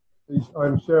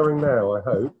 I'm sharing now, I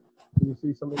hope. Can you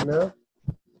see something now?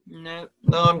 No.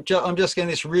 No, I'm just getting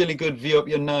this really good view up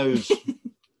your nose.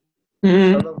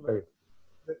 Oh, lovely.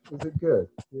 Is it good?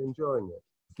 Are you enjoying it?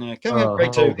 Yeah, coming up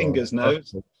right to Inga's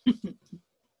nose. I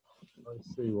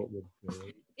see what we're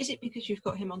doing. Is it because you've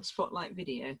got him on Spotlight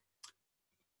Video?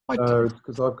 No, it's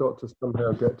because I've got to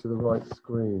somehow get to the right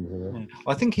screen here. Yeah.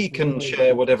 I think he can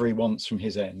share whatever he wants from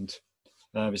his end.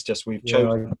 It's just we've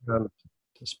chosen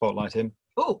to spotlight him.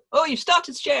 Oh, you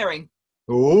started sharing.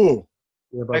 Oh,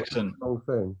 yeah, excellent. Wrong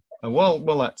thing. Well,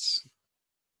 that's.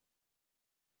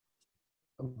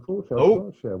 Unfortunately, I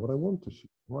can't share what I want to share.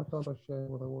 Why can't I share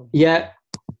what I want? Yeah.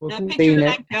 What Picture of an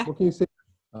anchor. what can you see?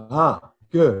 Ah,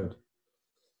 good.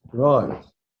 Right.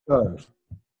 So,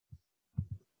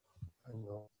 hang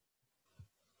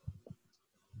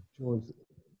on.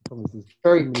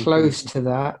 Very close to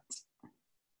that.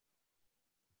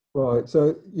 Right.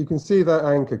 So you can see that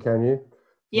anchor, can you?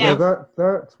 Yeah. So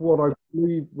that's what I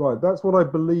believe. Right. That's what I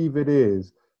believe it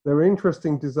is. They're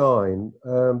interesting design.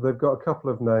 They've got a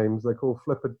couple of names. They're called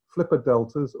flipper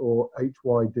deltas or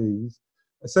HYDs.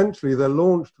 Essentially, they're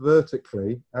launched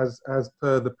vertically, as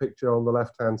per the picture on the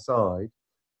left-hand side.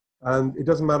 And it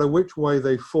doesn't matter which way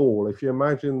they fall. If you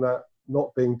imagine that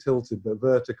not being tilted but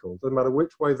vertical, it doesn't matter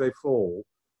which way they fall,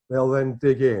 they'll then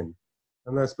dig in.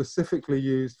 And they're specifically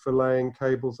used for laying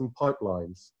cables and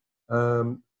pipelines.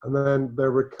 And then they're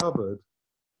recovered.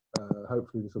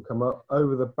 Hopefully this will come up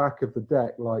over the back of the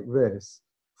deck like this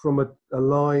from a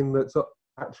line that's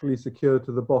actually secured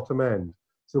to the bottom end.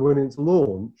 So when it's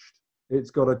launched,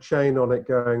 it's got a chain on it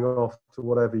going off to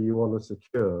whatever you want to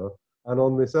secure. And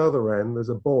on this other end, there's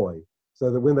a buoy.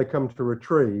 So that when they come to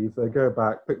retrieve, they go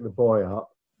back, pick the buoy up,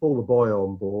 pull the buoy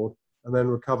on board, and then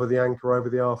recover the anchor over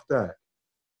the aft deck.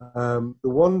 The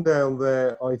one down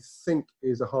there, I think,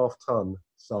 is a 1/2 ton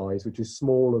size, which is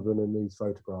smaller than in these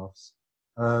photographs.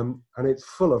 And it's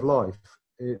full of life.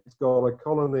 It's got a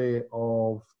colony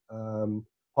of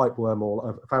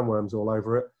fanworms all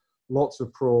over it, lots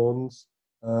of prawns,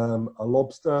 a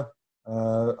lobster,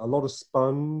 a lot of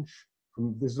sponge.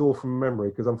 This is all from memory,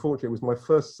 because unfortunately it was my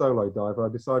first solo dive and I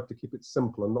decided to keep it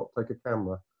simple and not take a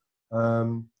camera.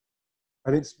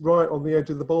 And it's right on the edge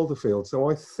of the boulder field. So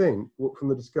I think, from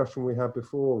the discussion we had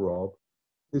before, Rob,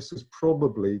 this has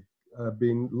probably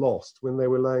been lost when they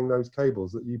were laying those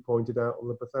cables that you pointed out on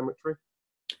the bathymetry.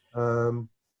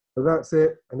 So that's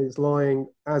it, and it's lying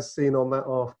as seen on that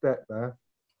aft deck there,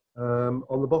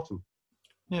 on the bottom.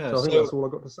 Yeah, so I think that's all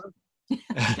I've got to say.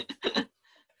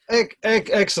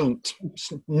 Excellent,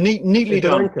 neatly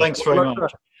done. Anchor. Thanks very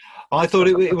much. I thought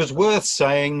it was worth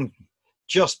saying,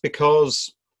 just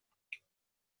because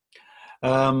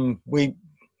we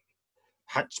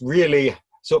had really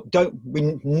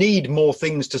we need more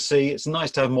things to see. It's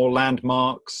nice to have more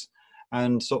landmarks,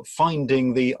 and sort of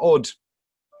finding the odd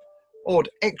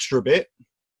extra bit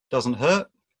doesn't hurt.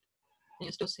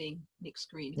 You're still seeing Nick's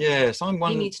screen. Yes, I'm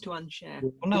one. He needs to unshare.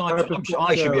 Well, no, I'm sure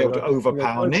I should be able to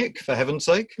overpower Nick, for heaven's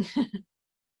sake.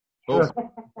 Yeah,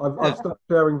 I've stopped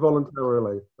sharing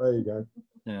voluntarily. There you go.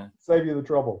 Yeah. Save you the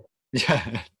trouble.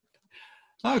 Yeah.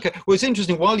 Okay. Well, it's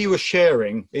interesting. While you were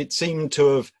sharing, it seemed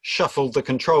to have shuffled the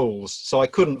controls, so I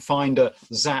couldn't find a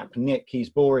zap Nick,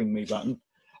 he's boring me button.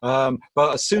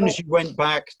 But as soon as you went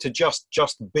back to just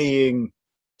being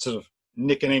sort of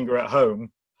Nick and Inga at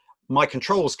home, my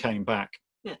controls came back.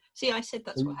 Yeah. See, I said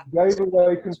that's what happened. Gave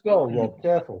away control, Rob.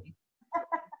 Careful.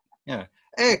 Yeah.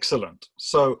 Excellent.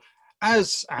 So,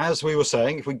 as we were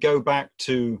saying, if we go back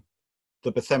to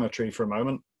the bathymetry for a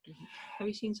moment. Have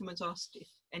you seen someone's asked if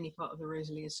any part of the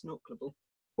Rosalie is snorkelable?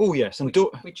 Oh yes, and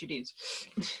which it is.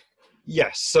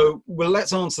 Yes. So, well,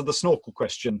 let's answer the snorkel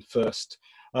question first.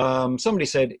 Somebody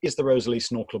said, "Is the Rosalie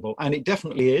snorkelable?" And it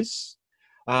definitely is.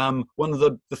 One of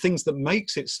the things that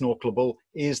makes it snorkelable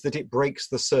is that it breaks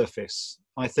the surface.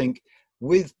 I think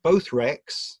with both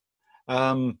wrecks,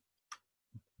 the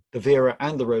Vera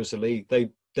and the Rosalie,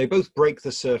 they both break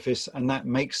the surface, and that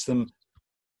makes them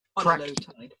On a low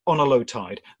tide. on a low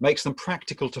tide, makes them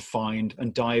practical to find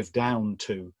and dive down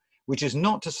to, which is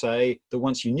not to say that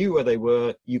once you knew where they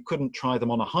were, you couldn't try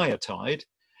them on a higher tide,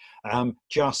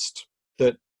 just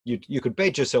that you could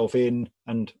bed yourself in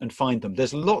and find them.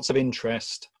 There's lots of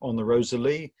interest on the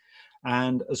Rosalie,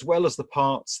 and as well as the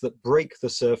parts that break the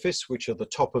surface, which are the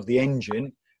top of the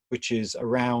engine, which is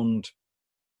around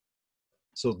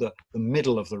sort of the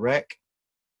middle of the wreck,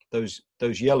 those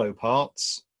yellow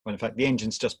parts, when in fact the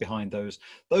engine's just behind those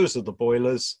are the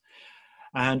boilers.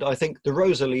 And I think the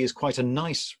Rosalie is quite a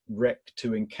nice wreck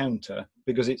to encounter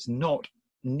because it's not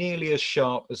nearly as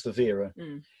sharp as the Vera.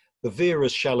 The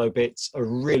Vera's shallow bits are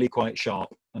really quite sharp,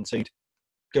 and so you'd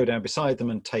go down beside them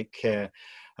and take care.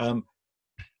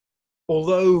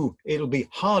 Although it'll be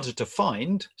harder to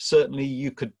find, certainly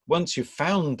you could, once you've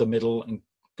found the middle and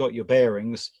got your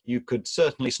bearings, you could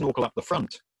certainly snorkel up the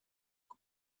front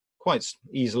quite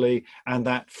easily. And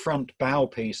that front bow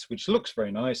piece, which looks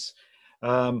very nice,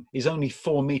 is only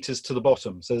 4 meters to the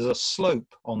bottom. So there's a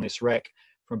slope on this wreck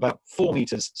from about 4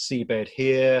 meters seabed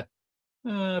here,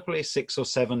 probably 6 or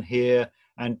 7 here,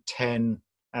 and 10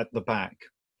 at the back.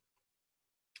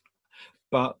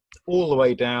 But all the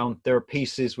way down, there are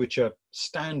pieces which are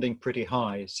standing pretty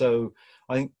high. So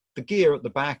I think the gear at the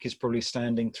back is probably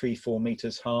standing 3-4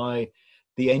 meters high.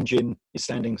 The engine is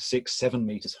standing 6-7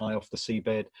 meters high off the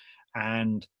seabed.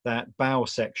 And that bow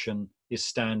section is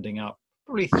standing up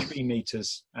probably 3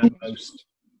 meters at most,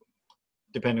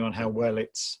 depending on how well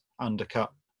it's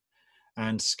undercut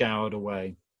and scoured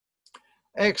away.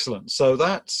 Excellent. So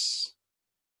that's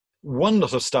one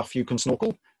lot of stuff you can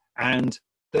snorkel. And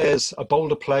there's a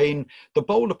boulder plain. The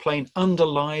boulder plain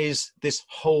underlies this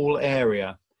whole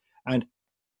area, and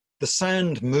the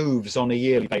sand moves on a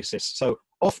yearly basis. So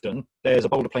often there's a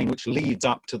boulder plain which leads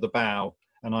up to the bow,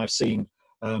 and I've seen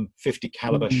 50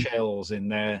 caliber shells in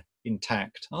there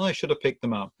intact. I should have picked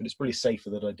them up, but it's probably safer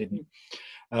that I didn't.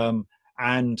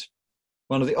 And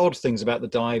one of the odd things about the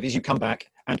dive is you come back,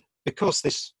 and because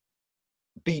this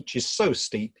beach is so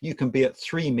steep, you can be at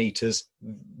 3 meters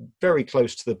very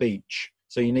close to the beach.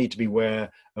 So you need to be aware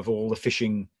of all the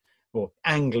fishing or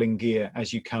angling gear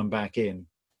as you come back in.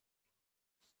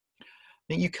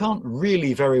 You can't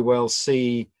really very well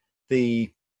see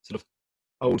the sort of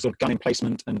old sort of gun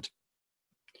emplacement and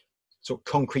sort of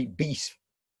concrete beach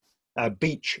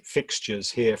fixtures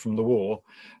here from the war,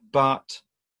 but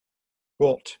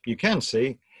what you can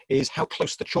see is how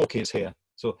close the chalk is here.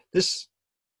 So this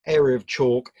area of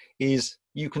chalk is,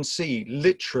 you can see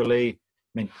literally,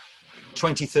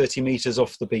 20-30 meters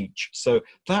off the beach. So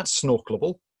that's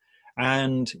snorkelable,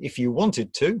 and if you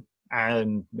wanted to,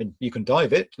 and you can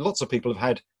dive it. Lots of people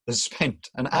have spent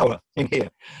an hour in here,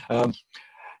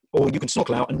 or you can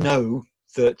snorkel out and know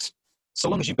that so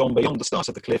long as you've gone beyond the start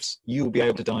of the cliffs, you'll be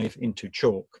able to dive into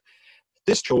chalk.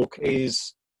 This chalk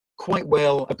is quite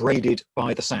well abraded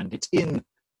by the sand. It's in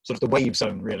sort of the wave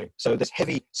zone, really. So there's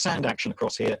heavy sand action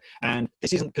across here, and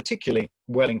this isn't particularly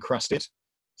well encrusted.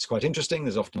 It's quite interesting.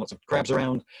 There's often lots of crabs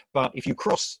around, but if you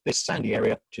cross this sandy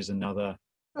area, which is another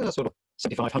sort of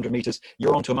 7,500 meters,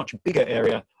 you're onto a much bigger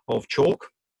area of chalk.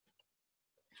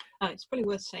 It's probably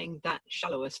worth saying that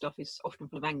shallower stuff is often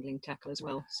full of angling tackle as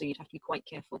well, so you'd have to be quite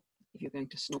careful if you're going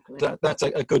to snorkel it. That's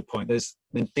a good point.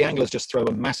 The anglers just throw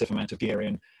a massive amount of gear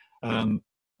in.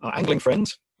 Our angling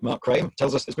friend, Mark Crane,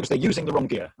 tells us it's because they're using the wrong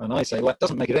gear. And I say, well, that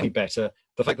doesn't make it any better.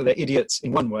 The fact that they're idiots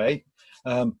in one way,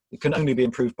 it can only be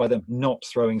improved by them not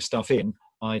throwing stuff in.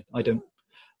 I don't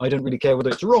really care whether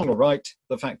it's wrong or right.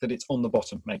 The fact that it's on the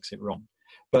bottom makes it wrong.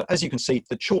 But as you can see,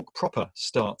 the chalk proper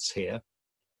starts here.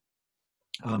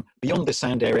 Beyond this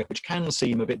sand area, which can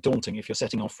seem a bit daunting if you're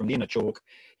setting off from the inner chalk,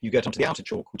 you get onto the outer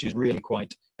chalk, which is really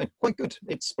quite good.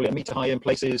 It's probably a meter high in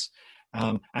places,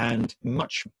 and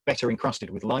much better encrusted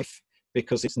with life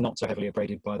because it's not so heavily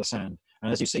abraded by the sand.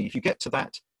 And as you see, if you get to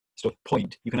that sort of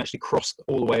point, you can actually cross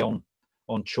all the way on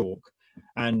chalk.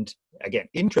 And again,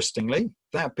 interestingly,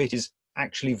 that bit is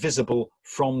actually visible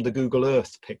from the Google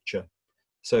Earth picture.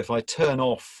 So if I turn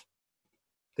off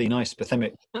the nice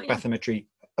bathymetry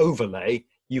overlay,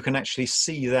 you can actually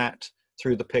see that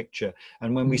through the picture.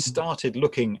 And when we started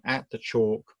looking at the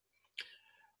chalk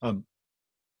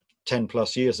 10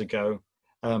 plus years ago,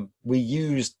 we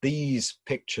used these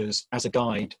pictures as a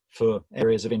guide for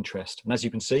areas of interest. And as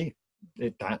you can see,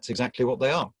 that's exactly what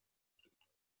they are.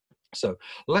 So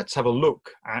let's have a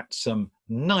look at some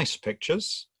nice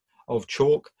pictures of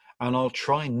chalk, and I'll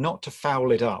try not to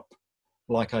foul it up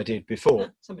like I did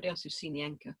before. Somebody else who's seen the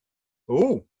anchor.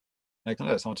 Oh,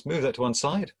 Let's not move that to one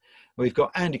side. We've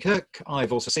got Andy Kirk.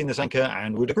 I've also seen this anchor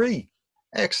and would agree.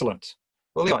 Excellent.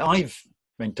 Well, yeah, I've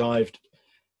been dived,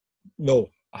 no,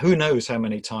 who knows how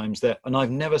many times there, and I've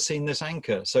never seen this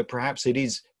anchor. So perhaps it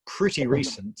is pretty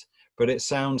recent, but it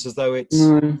sounds as though it's...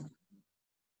 No,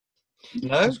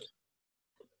 No?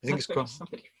 I think it's quite...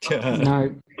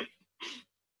 no,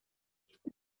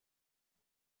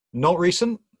 Not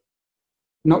recent?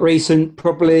 not recent.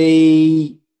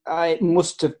 Probably it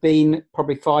must have been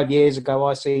probably 5 years ago.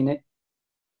 I seen it.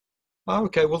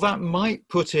 Okay, well that might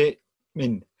put it, I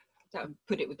mean, That would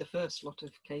put it with the first lot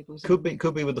of cables. could be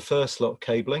with the first lot of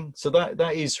cabling. So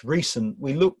that is recent.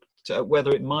 We looked at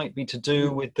whether it might be to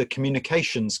do with the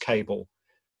communications cable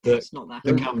that, It's not that.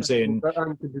 that comes in. That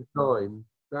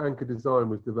anchor design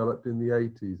was developed in the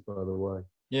 80s, by the way. It's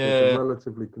a Yeah,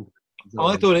 relatively complete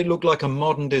I design. thought it looked like a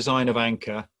modern design of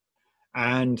anchor,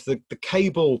 and the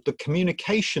cable, the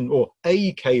communication or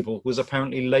a cable, was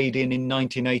apparently laid in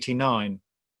 1989.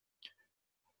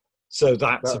 So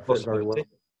that's a That fit very well.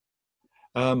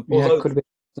 possibility. Yeah, could have been.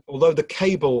 Although the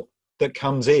cable that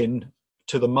comes in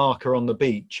to the marker on the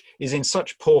beach is in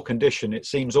such poor condition, it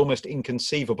seems almost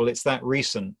inconceivable it's that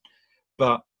recent.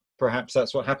 But perhaps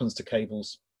that's what happens to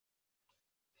cables.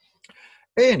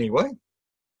 Anyway,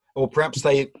 or perhaps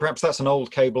that's an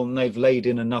old cable and they've laid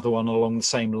in another one along the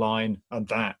same line, and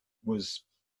that was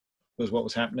what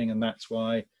was happening, and that's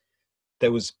why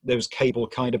there was cable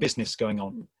kind of business going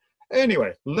on.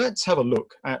 Anyway, let's have a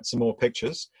look at some more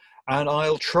pictures, and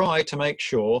I'll try to make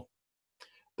sure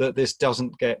that this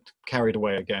doesn't get carried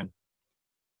away again.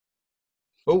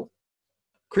 Oh,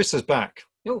 Chris is back.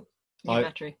 Oh, new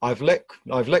battery. I've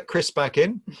let Chris back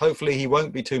in. Hopefully he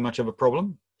won't be too much of a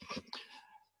problem.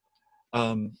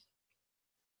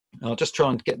 I'll just try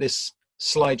and get this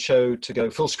slideshow to go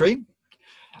full screen.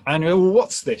 And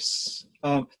what's this?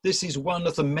 This is one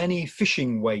of the many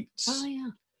fishing weights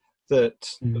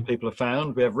that people have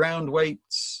found. We have round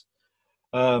weights,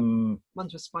 ones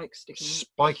with spikes sticking out.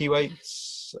 spiky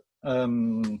weights,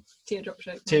 Teardrop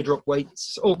shape. teardrop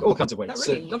weights, all kinds of weights.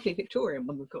 That really lovely Victorian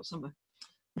one we've got somewhere.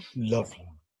 Lovely.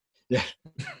 Yeah.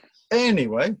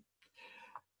 Anyway,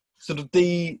 sort of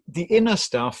the inner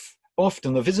stuff,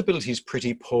 often the visibility is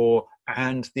pretty poor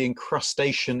and the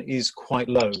incrustation is quite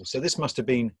low. So this must have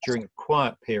been during a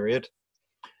quiet period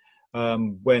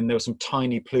when there were some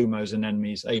tiny plumos and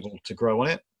anemones able to grow on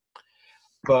it.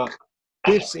 But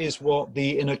this is what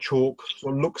the inner chalk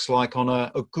sort of looks like on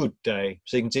a good day.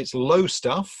 So you can see it's low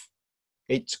stuff.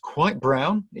 It's quite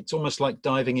brown. It's almost like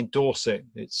diving in Dorset.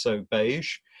 It's so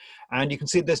beige. And you can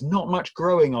see there's not much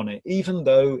growing on it, even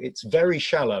though it's very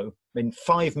shallow. I mean,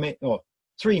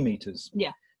 3 meters.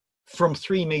 Yeah. From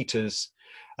 3 meters,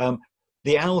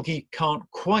 the algae can't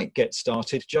quite get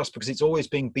started just because it's always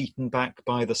being beaten back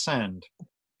by the sand.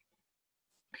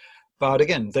 But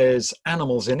again, there's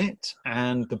animals in it,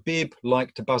 and the bib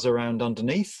like to buzz around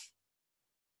underneath.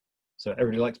 So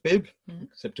everybody likes bib,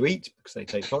 except to eat, because they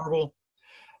taste horrible.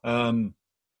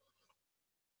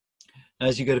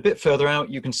 As you get a bit further out,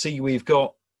 you can see we've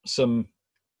got some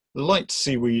light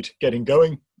seaweed getting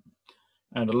going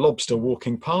and a lobster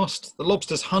walking past. The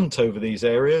lobsters hunt over these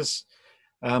areas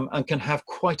and can have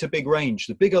quite a big range.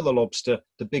 The bigger the lobster,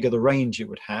 the bigger the range it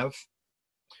would have.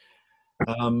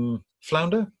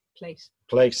 Flounder?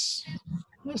 Place.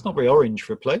 It's not very orange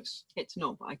for a place. It's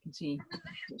not, but I can see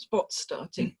some spots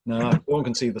starting. No, one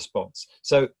can see the spots.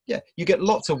 So yeah, you get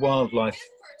lots of wildlife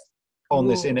on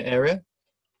this inner area.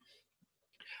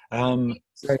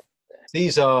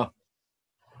 These are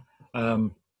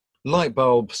light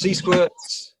bulb sea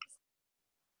squirts,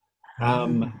 as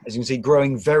you can see,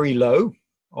 growing very low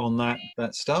on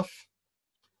that stuff,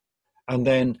 and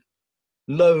then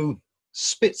low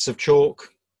spits of chalk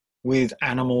with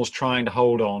animals trying to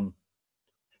hold on.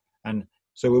 And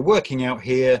so we're working out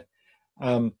here,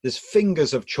 there's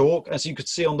fingers of chalk, as you could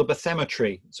see on the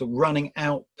bathymetry, so running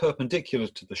out perpendicular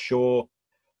to the shore,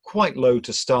 quite low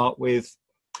to start with,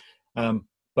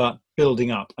 but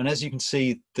building up. And as you can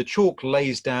see, the chalk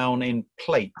lays down in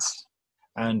plates,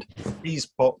 and these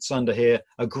pots under here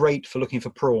are great for looking for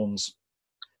prawns.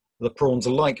 The prawns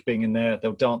are like being in there.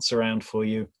 They'll dance around for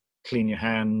you, clean your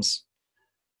hands.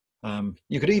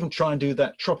 You could even try and do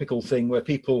that tropical thing where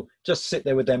people just sit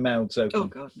there with their mouths open. Oh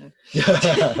God, no.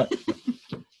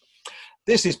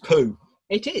 This is poo.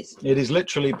 It is. It is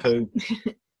literally poo.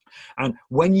 And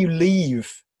when you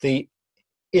leave the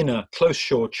inner close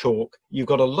shore chalk, you've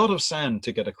got a lot of sand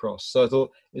to get across. So I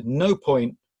thought there's no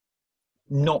point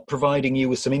not providing you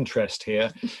with some interest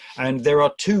here. And there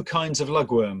are two kinds of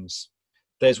lugworms.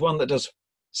 There's one that does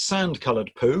sand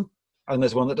coloured poo and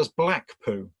there's one that does black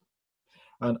poo.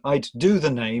 And I'd do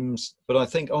the names, but I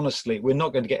think honestly, we're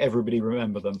not going to get everybody to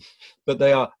remember them. But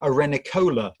they are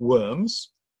Arenicola worms,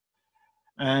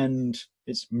 and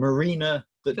it's Marina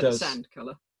that For does the sand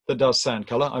colour. That does sand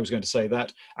colour. I was going to say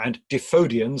that, and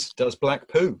Diphodians does black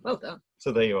poo. Well done.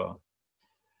 So there you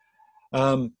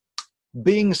are.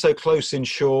 Being so close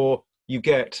inshore, you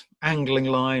get angling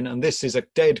line, and this is a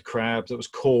dead crab that was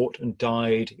caught and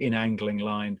died in angling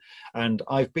line. And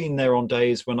I've been there on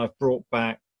days when I've brought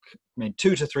back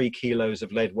 2 to 3 kilos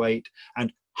of lead weight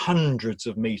and hundreds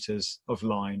of meters of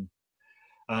line.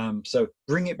 So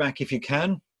bring it back if you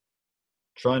can.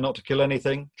 Try not to kill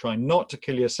anything. Try not to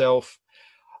kill yourself.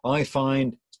 I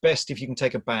find it's best if you can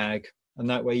take a bag, and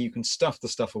that way you can stuff the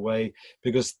stuff away,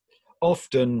 because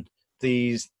often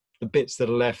the bits that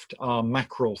are left are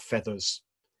mackerel feathers,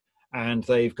 and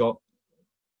they've got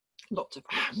lots of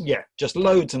hooks. Yeah, just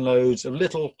loads and loads of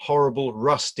little horrible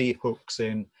rusty hooks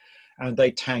in, and they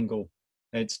tangle.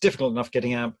 It's difficult enough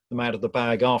getting them out of the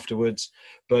bag afterwards,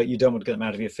 but you don't want to get them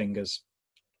out of your fingers.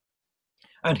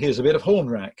 And here's a bit of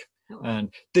hornwrack.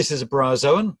 And this is a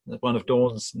bryozoan, one of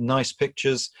Dawn's nice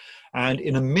pictures. And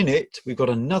in a minute, we've got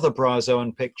another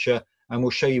bryozoan picture, and we'll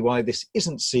show you why this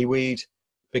isn't seaweed,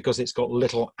 because it's got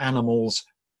little animals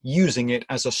using it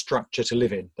as a structure to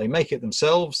live in. They make it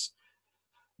themselves,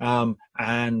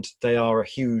 and they are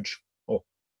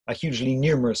a hugely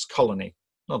numerous colony,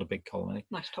 not a big colony.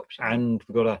 Nice top shell. And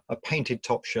we've got a painted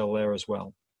top shell there as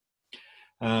well.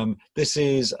 This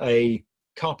is a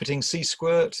carpeting sea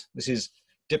squirt. This is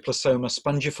Diplosoma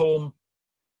spongiform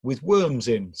with worms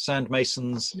in, sand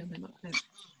masons. No, they're not there.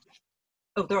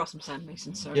 Oh, there are some sand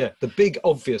masons, sorry. Yeah, the big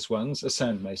obvious ones are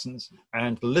sand masons,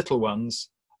 and the little ones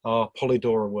are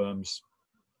Polydora worms.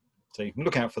 So you can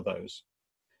look out for those.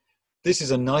 This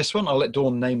is a nice one. I'll let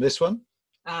Dawn name this one.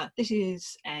 This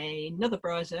is another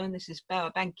bryozoan. This is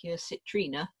Bowerbankia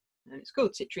citrina, and it's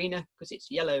called citrina because it's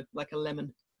yellow like a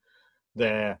lemon.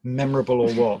 They're memorable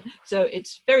or what? So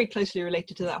it's very closely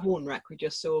related to that hornwrack we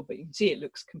just saw, but you can see it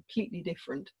looks completely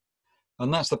different.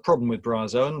 And that's the problem with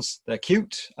bryozoans. They're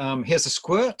cute. Here's a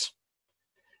squirt.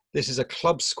 This is a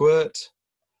club squirt.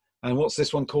 And what's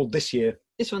this one called this year?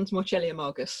 This one's Morchellia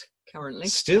margus currently.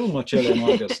 Still Morchellia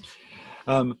margus.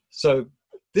 So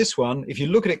this one, if you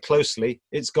look at it closely,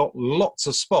 it's got lots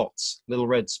of spots, little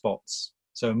red spots.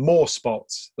 So more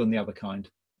spots than the other kind,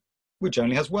 which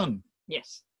only has one.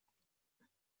 Yes.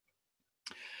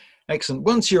 Excellent.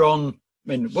 Once you're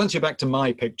back to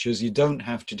my pictures, you don't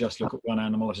have to just look at one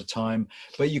animal at a time,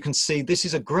 but you can see this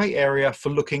is a great area for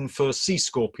looking for sea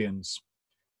scorpions.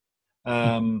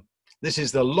 This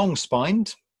is the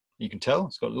long-spined. You can tell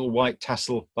it's got a little white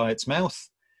tassel by its mouth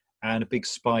and a big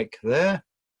spike there.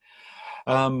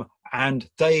 And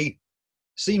they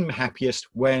seem happiest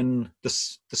when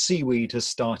the seaweed has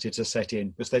started to set in,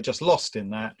 because they're just lost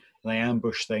in that. They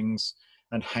ambush things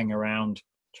and hang around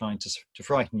trying to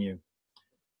frighten you.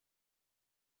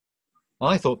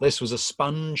 I thought this was a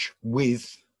sponge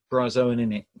with bryozoan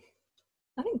in it.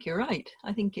 I think you're right.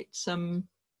 I think it's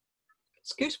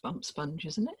goosebump sponge,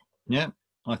 isn't it? Yeah,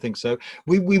 I think so.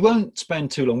 We won't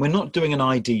spend too long. We're not doing an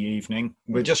ID evening.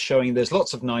 We're just showing there's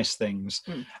lots of nice things,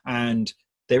 and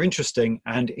they're interesting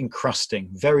and encrusting,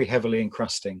 very heavily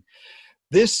encrusting.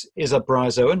 This is a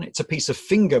bryozoan. It's a piece of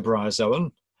finger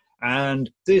bryozoan. And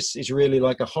this is really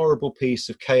like a horrible piece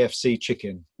of KFC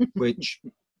chicken, which,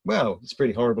 well, it's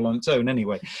pretty horrible on its own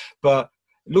anyway. But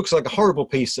it looks like a horrible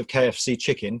piece of KFC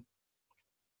chicken.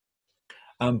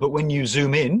 But when you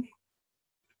zoom in,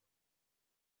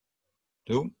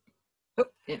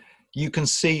 you can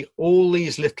see all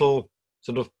these little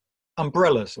sort of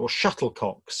umbrellas or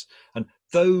shuttlecocks. And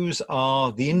those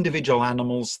are the individual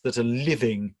animals that are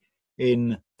living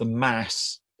in the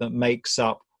mass that makes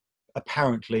up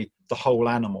apparently the whole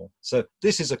animal. So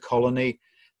this is a colony.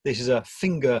 This is a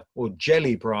finger or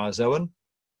jelly bryozoan.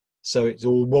 So it's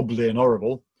all wobbly and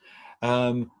horrible.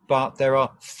 But there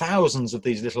are thousands of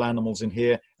these little animals in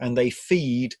here, and they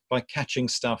feed by catching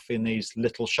stuff in these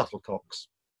little shuttlecocks.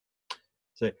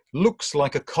 So it looks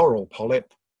like a coral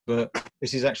polyp, but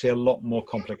this is actually a lot more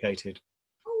complicated.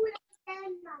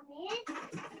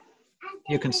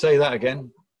 You can say that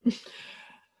again.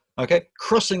 Okay,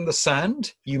 crossing the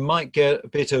sand, you might get a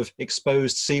bit of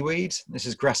exposed seaweed. This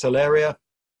is Gracilaria.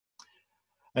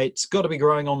 It's got to be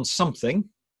growing on something.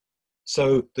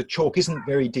 So the chalk isn't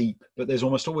very deep, but there's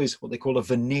almost always what they call a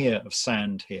veneer of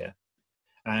sand here.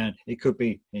 And it could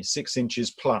be 6 inches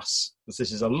plus, because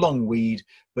this is a long weed,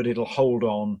 but it'll hold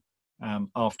on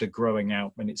after growing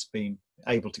out when it's been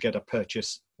able to get a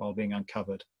purchase while being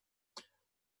uncovered.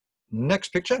 Next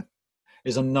picture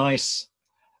is a nice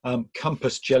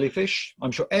compass jellyfish.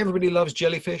 I'm sure everybody loves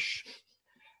jellyfish.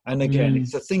 And again,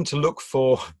 it's a thing to look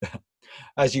for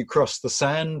as you cross the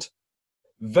sand.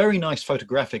 Very nice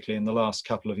photographically in the last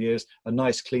couple of years. A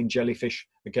nice clean jellyfish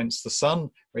against the sun,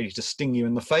 ready to sting you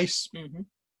in the face. Mm-hmm.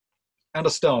 And a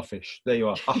starfish. There you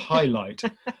are, a highlight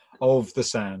of the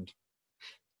sand.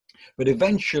 But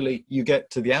eventually you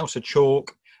get to the outer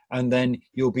chalk, and then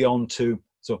you'll be on to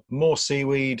sort of more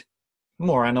seaweed,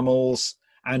 more animals,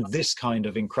 and this kind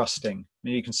of encrusting.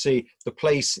 And you can see the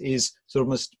place is sort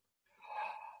of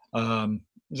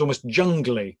it's almost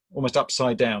jungly, almost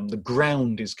upside down. The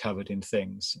ground is covered in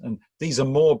things. And these are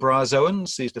more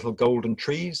bryozoans, these little golden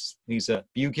trees. These are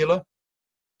bugula.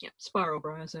 Yeah, spiral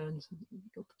bryozoans.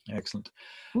 Excellent.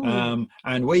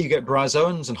 And where you get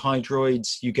bryozoans and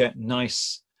hydroids, you get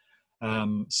nice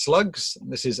slugs.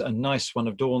 This is a nice one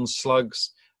of Dawn's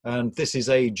slugs. And this is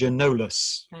a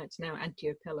Genolus. It's now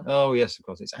Antiopella. Oh, yes, of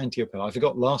course, it's Antiopella. I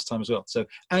forgot last time as well. So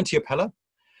Antiopella.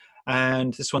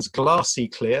 And this one's glassy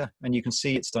clear, and you can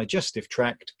see its digestive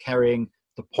tract carrying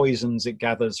the poisons it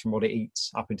gathers from what it eats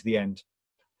up into the end.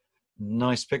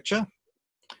 Nice picture.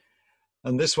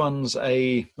 And this one's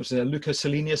a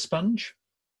Leucoselenia sponge.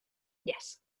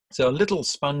 Yes. So a little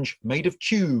sponge made of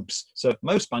tubes. So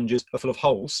most sponges are full of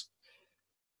holes.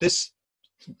 This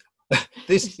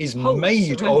is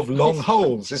made of long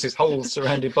holes. This is holes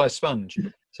surrounded by sponge.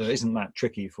 So isn't that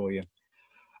tricky for you?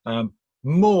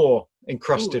 More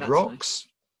encrusted rocks. Nice.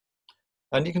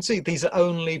 And you can see these are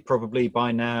only probably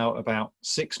by now about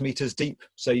 6 meters deep.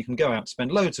 So you can go out,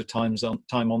 spend loads of time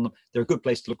on them. They're a good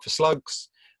place to look for slugs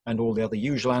and all the other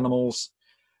usual animals.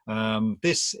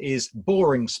 This is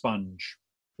boring sponge,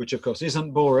 which of course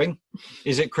isn't boring.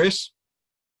 Is it, Chris?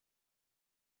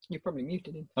 You probably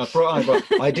muted him.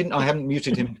 I didn't. I haven't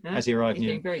muted him as he arrived. He's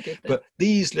doing very good there. But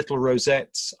these little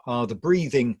rosettes are the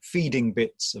breathing, feeding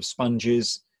bits of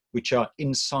sponges which are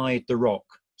inside the rock.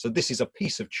 So this is a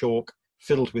piece of chalk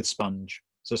filled with sponge.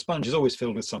 So sponge is always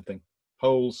filled with something,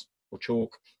 holes or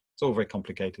chalk. It's all very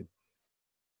complicated.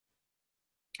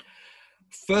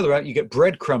 Further out, you get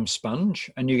breadcrumb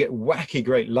sponge, and you get wacky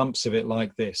great lumps of it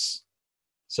like this.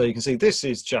 So you can see this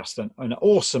is just an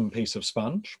awesome piece of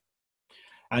sponge.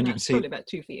 And you can see probably about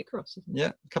 2 feet across, isn't it?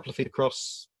 Yeah, a couple of feet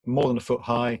across, more than a foot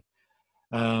high,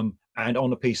 and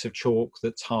on a piece of chalk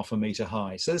that's 1/2 meter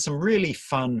high. So there's some really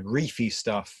fun reefy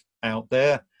stuff out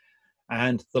there,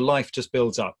 and the life just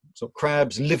builds up. So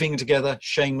crabs living together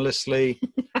shamelessly,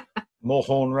 more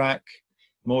hornwrack,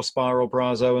 more spiral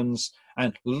bryozoans,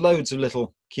 and loads of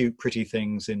little cute, pretty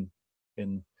things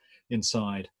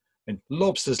inside. And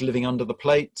lobsters living under the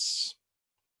plates.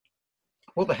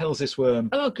 What the hell's this worm?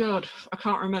 Oh God, I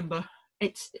can't remember.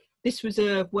 This was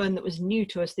a worm that was new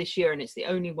to us this year, and it's the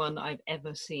only one I've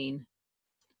ever seen.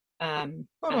 No,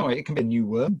 it can be a new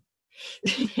worm.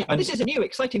 Yeah, this is a new,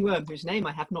 exciting worm whose name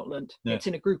I have not learnt. Yeah. It's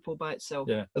in a group all by itself.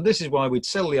 Yeah, and this is why we'd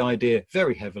sell the idea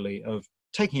very heavily of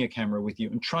taking a camera with you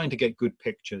and trying to get good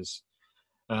pictures,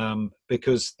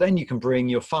 because then you can bring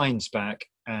your finds back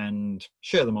and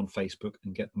share them on Facebook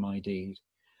and get them ID'd.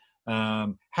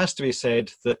 Has to be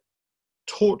said that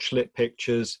torchlit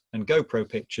pictures and GoPro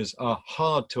pictures are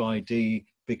hard to ID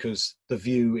because the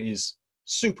view is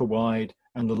super wide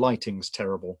and the lighting's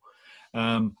terrible.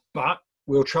 But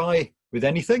we'll try with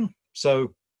anything,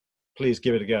 so please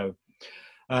give it a go.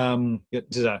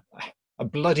 There's a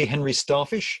bloody Henry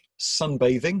starfish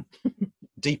sunbathing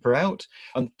deeper out,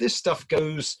 and this stuff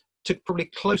goes to probably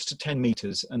close to 10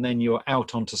 meters, and then you're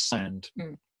out onto sand.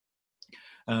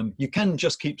 You can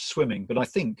just keep swimming, but I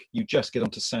think you just get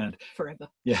onto sand forever.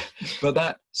 Yeah, but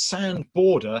that sand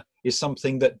border is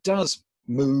something that does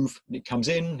move. It comes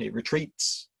in, it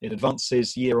retreats, it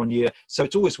advances year on year, so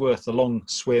it's always worth a long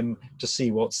swim to see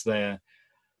what's there.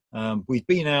 We've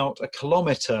been out 1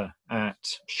 kilometre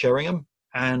at Sheringham,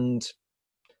 and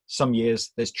some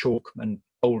years there's chalk and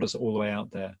boulders all the way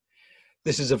out there.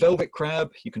 This is a velvet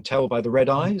crab. You can tell by the red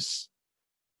eyes.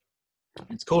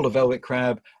 It's called a velvet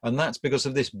crab, and that's because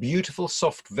of this beautiful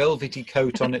soft velvety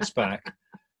coat on its back.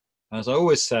 As I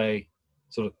always say,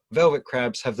 sort of velvet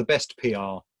crabs have the best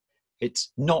PR.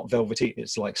 It's not velvety,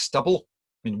 it's like stubble.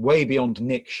 I mean, way beyond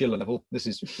Nick Schiller level. This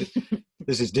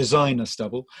is designer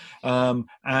stubble.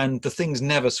 And the things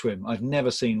never swim. I've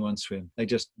never seen one swim. They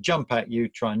just jump at you,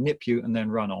 try and nip you, and then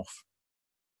run off.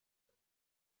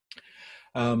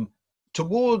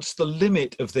 Towards the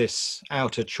limit of this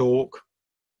outer chalk,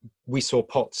 we saw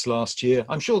pots last year.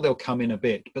 I'm sure they'll come in a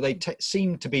bit, but they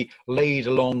seem to be laid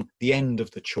along the end of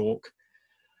the chalk.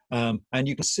 And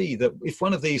you can see that if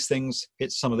one of these things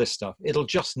hits some of this stuff, it'll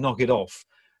just knock it off.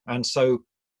 And so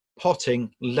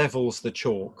potting levels the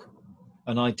chalk,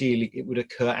 and ideally it would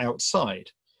occur outside.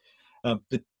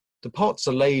 The pots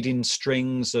are laid in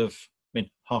strings of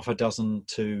half a dozen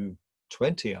to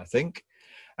 20, I think.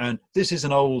 And this is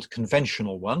an old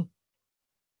conventional one.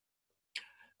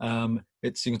 You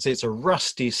can see it's a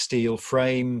rusty steel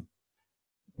frame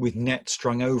with net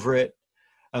strung over it.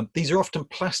 These are often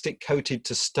plastic coated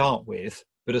to start with,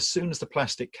 but as soon as the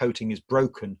plastic coating is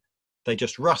broken, they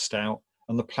just rust out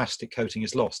and the plastic coating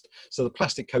is lost. So the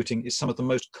plastic coating is some of the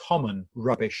most common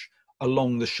rubbish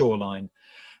along the shoreline.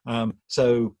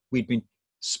 So we'd been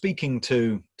speaking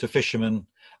to fishermen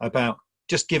about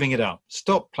just giving it up.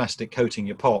 Stop plastic coating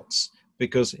your pots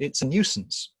because it's a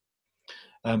nuisance.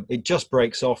 It just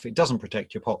breaks off. It doesn't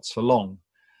protect your pots for long.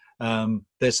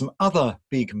 There's some other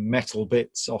big metal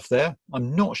bits off there.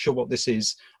 I'm not sure what this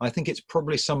is. I think it's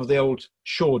probably some of the old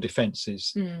shore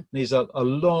defences. These are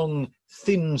long,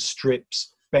 thin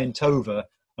strips bent over,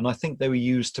 and I think they were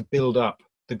used to build up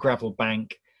the gravel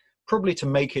bank, probably to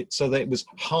make it so that it was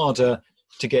harder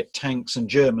to get tanks and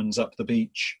Germans up the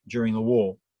beach during the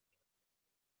war.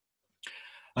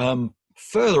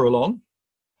 Further along,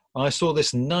 I saw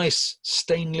this nice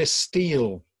stainless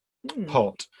steel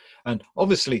pot. And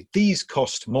obviously these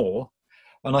cost more.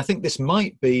 And I think this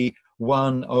might be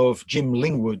one of Jim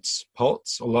Lingwood's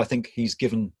pots, although I think he's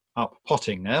given up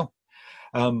potting now,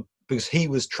 because he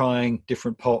was trying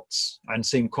different pots and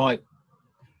seemed quite,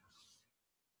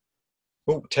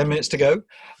 10 minutes to go,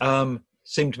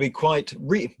 seemed to be quite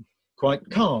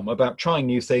calm about trying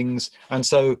new things. And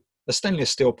so a stainless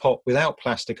steel pot without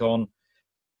plastic on,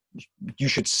 you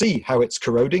should see how it's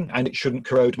corroding, and it shouldn't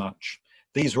corrode much.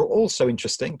 These were also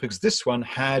interesting because this one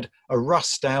had a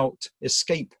rust out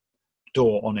escape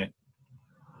door on it.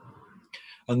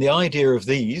 And the idea of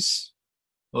these,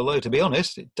 although to be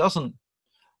honest, it doesn't,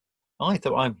 I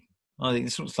think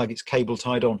this looks like it's cable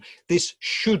tied on. This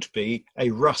should be a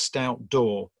rust out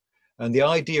door. And the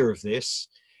idea of this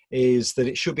is that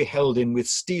it should be held in with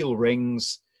steel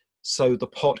rings so the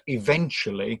pot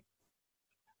eventually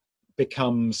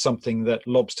becomes something that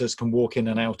lobsters can walk in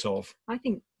and out of. I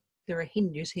think there are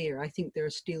hinges here. I think there are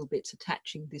steel bits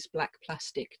attaching this black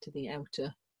plastic to the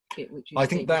outer bit, which is I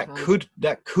think that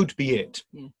could be it.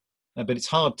 Yeah. But it's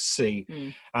hard to see,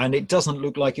 and it doesn't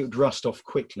look like it would rust off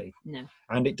quickly. No.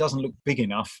 And it doesn't look big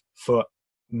enough for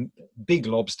big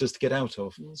lobsters to get out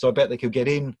of. So I bet they could get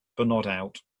in, but not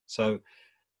out. So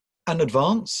an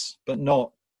advance, but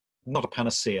not a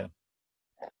panacea.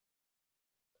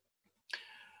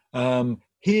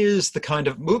 Here's the kind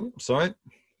of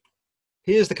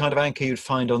anchor you'd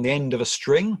find on the end of a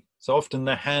string. So often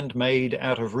they're handmade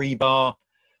out of rebar,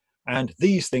 and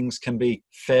these things can be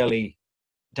fairly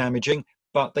damaging,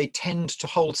 but they tend to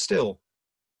hold still.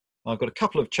 I've got a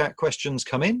couple of chat questions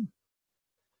come in.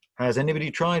 Has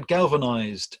anybody tried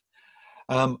galvanized?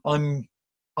 I'm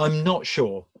not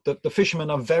sure. The fishermen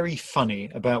are very funny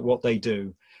about what they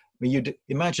do. I mean, you'd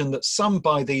imagine that some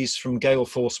buy these from Gale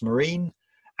Force Marine,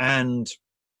 and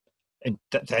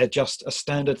they're just a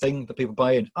standard thing that people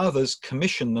buy in. Others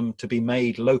commission them to be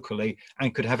made locally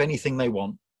and could have anything they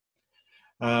want.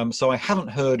 So I haven't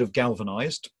heard of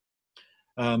galvanized.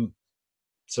 So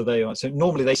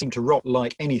normally they seem to rot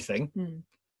like anything.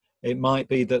 It might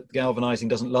be that galvanizing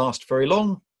doesn't last very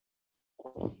long.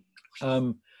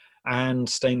 And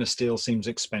stainless steel seems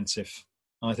expensive.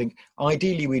 I think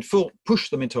ideally we'd push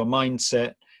them into a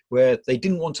mindset where they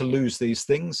didn't want to lose these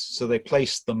things, so they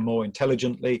placed them more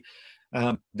intelligently.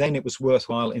 Then it was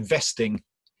worthwhile investing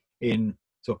in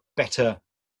sort of better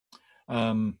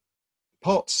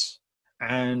pots,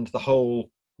 and the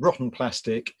whole rotten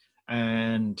plastic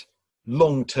and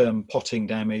long-term potting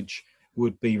damage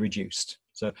would be reduced.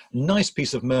 So nice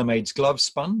piece of mermaid's glove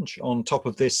sponge on top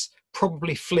of this,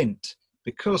 probably flint.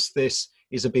 Because this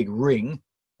is a big ring,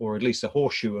 or at least a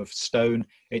horseshoe of stone,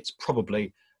 it's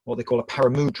probably what they call a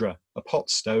paramudra, a pot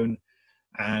stone,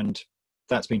 and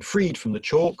that's been freed from the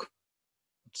chalk.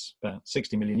 It's about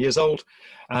 60 million years old,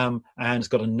 and it's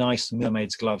got a nice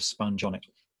mermaid's glove sponge on it.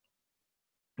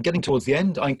 Getting towards the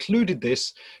end, I included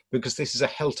this because this is a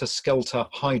helter-skelter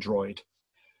hydroid,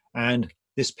 and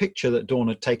this picture that Dawn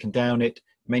had taken down, it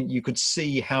meant you could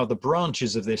see how the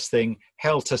branches of this thing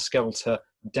helter-skelter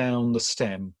down the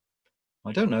stem.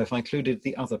 I don't know if I included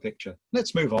the other picture.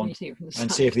 Let's move on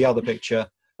and see if the other picture.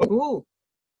 Oh,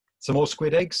 some more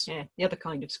squid eggs. Yeah, the other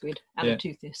kind of squid,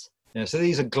 Aloteuthis. Yeah, so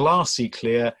these are glassy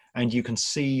clear, and you can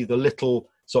see the little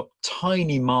sort of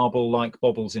tiny marble-like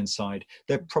bobbles inside.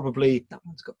 They're probably that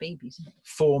one's got babies.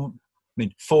 4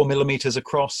 millimeters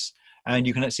across, and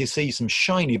you can actually see some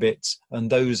shiny bits, and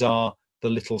those are the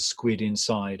little squid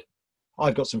inside.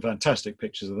 I've got some fantastic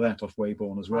pictures of that off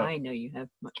Weybourne as well. I know you have,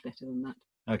 much better than that.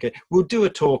 Okay, we'll do a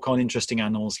talk on interesting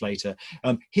animals later.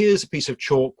 Here's a piece of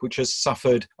chalk which has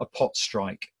suffered a pot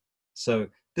strike. So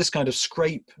this kind of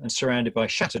scrape and surrounded by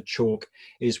shattered chalk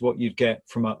is what you'd get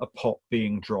from a pot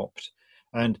being dropped.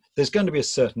 And there's going to be a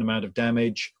certain amount of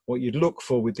damage. What you'd look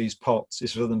for with these pots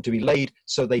is for them to be laid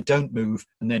so they don't move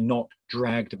and they're not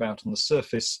dragged about on the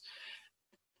surface,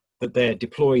 that they're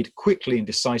deployed quickly and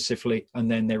decisively,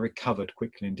 and then they're recovered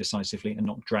quickly and decisively and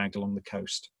not dragged along the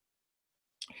coast.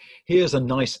 Here's a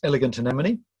nice, elegant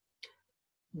anemone.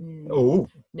 Oh,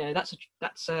 no,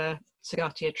 that's a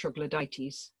Sagatia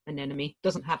troglodytes anemone.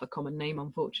 Doesn't have a common name,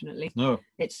 unfortunately. no.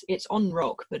 It's on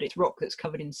rock, but it's rock that's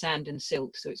covered in sand and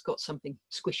silt, so it's got something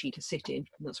squishy to sit in,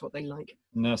 and that's what they like.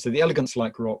 No, so the elegants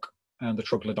like rock, and the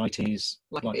troglodytes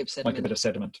Like a bit of sediment. like a bit of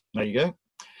sediment. There you go.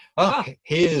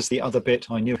 Here's the other bit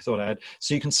I thought I had.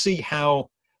 So you can see how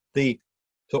the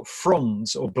sort of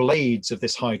fronds or blades of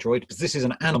this hydroid, because this is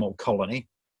an animal colony,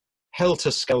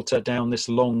 helter-skelter down this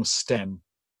long stem.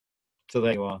 So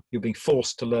there you are. You're being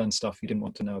forced to learn stuff you didn't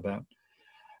want to know about.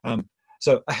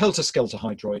 So a helter-skelter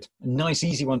hydroid, a nice,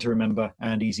 easy one to remember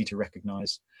and easy to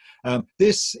recognize.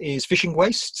 This is fishing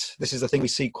waste. This is a thing we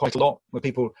see quite a lot where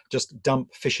people just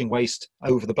dump fishing waste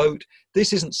over the boat.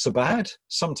 This isn't so bad.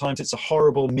 Sometimes it's a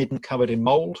horrible midden covered in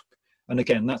mold. And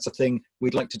again, that's a thing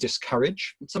we'd like to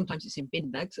discourage. And sometimes it's in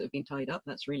bin bags that have been tied up.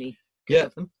 That's really Yeah,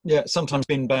 of them. yeah. Sometimes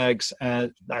bin bags,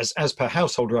 as per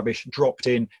household rubbish, dropped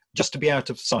in just to be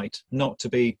out of sight, not to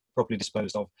be properly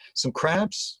disposed of. Some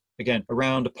crabs, again,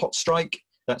 around a pot strike,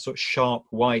 that sort of sharp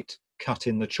white cut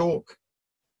in the chalk.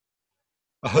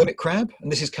 A hermit crab,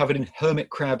 and this is covered in hermit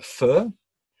crab fur.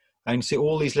 And you see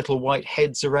all these little white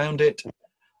heads around it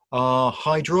are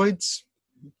hydroids.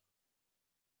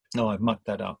 No, I've mucked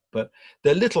that up, but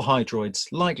they're little hydroids,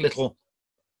 like little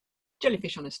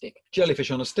Jellyfish on a stick. jellyfish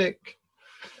on a stick,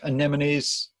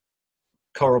 anemones,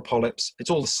 coral polyps. It's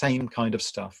all the same kind of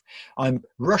stuff. I'm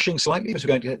rushing slightly because we're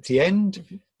going to get to the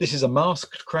end. This is a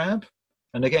masked crab.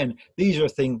 And again, these are a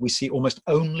thing we see almost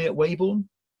only at Weybourne.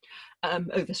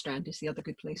 Overstrand is the other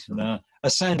good place for them. A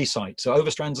sandy site. So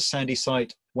Overstrand's a sandy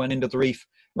site, one end of the reef.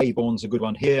 Weybourne's a good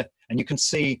one here. And you can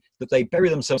see that they bury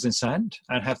themselves in sand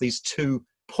and have these two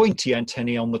pointy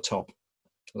antennae on the top.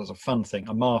 So that's a fun thing,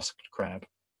 a masked crab.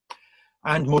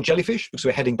 And more jellyfish, because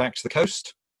we're heading back to the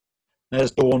coast.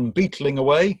 There's Dawn beetling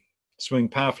away, swimming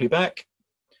powerfully back,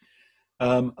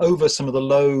 over some of the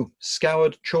low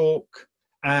scoured chalk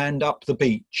and up the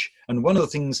beach. And one of the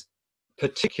things,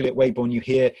 particularly at Weybourne, you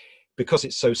hear, because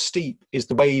it's so steep, is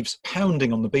the waves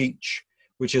pounding on the beach,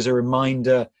 which is a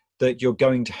reminder that you're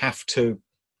going to have to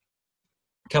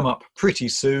come up pretty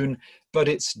soon, but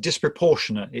it's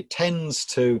disproportionate. It tends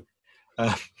to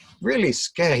really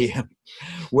scare you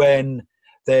when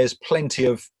there's plenty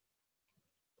of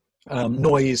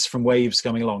noise from waves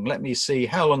coming along. Let me see,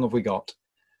 how long have we got?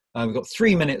 We've got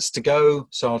 3 minutes to go,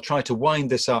 so I'll try to wind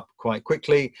this up quite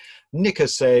quickly. Nick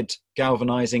has said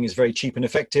galvanizing is very cheap and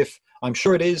effective. I'm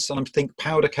sure it is, and I think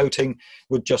powder coating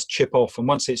would just chip off, and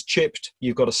once it's chipped,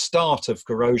 you've got a start of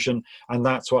corrosion, and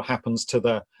that's what happens to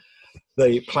the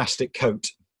plastic coat.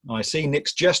 I see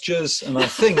Nick's gestures, and I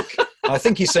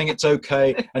think he's saying it's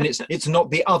okay, and it's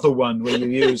not the other one where you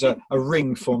use a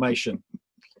ring formation.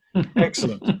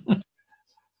 Excellent.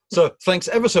 So thanks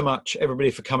ever so much, everybody,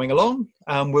 for coming along.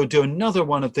 We'll do another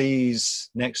one of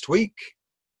these next week.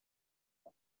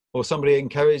 Or somebody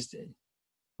encouraged.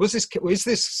 Was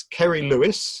this Kerry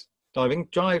Lewis driving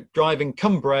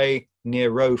Cumbray near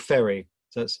Roe Ferry?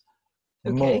 So that's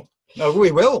Okay. more. No,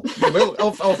 we will.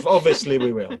 Obviously,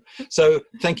 we will. So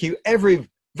thank you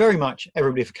very much,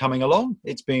 everybody, for coming along.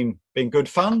 It's been good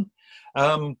fun.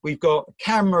 We've got a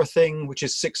camera thing, which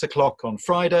is 6 o'clock on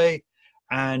Friday,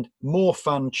 and more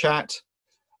fun chat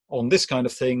on this kind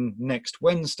of thing next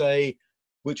Wednesday,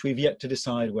 which we've yet to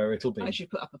decide where it'll be. I should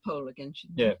put up a poll again,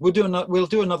 shouldn't Yeah, we'll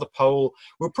do another poll.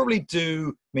 We'll probably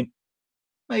do,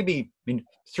 maybe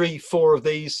 3, 4 of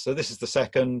these. So this is the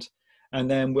second. And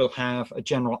then we'll have a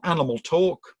general animal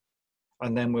talk,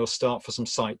 and then we'll start for some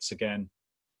sights again.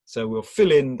 So we'll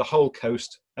fill in the whole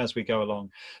coast as we go along.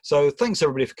 So thanks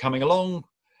everybody for coming along.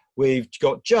 We've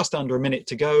got just under a minute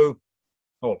to go.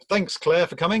 Oh, thanks Claire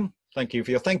for coming. Thank you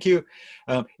for your thank you.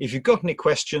 If you've got any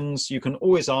questions, you can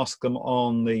always ask them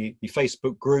on the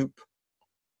Facebook group.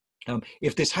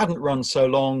 If this hadn't run so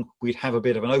long, we'd have a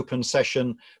bit of an open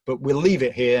session, but we'll leave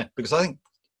it here because I think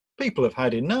people have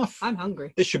had enough. I'm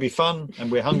hungry. This should be fun, and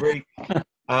we're hungry.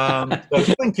 So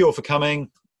thank you all for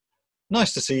coming.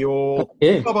 Nice to see you all.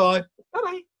 Yeah. Bye-bye.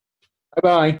 Bye-bye.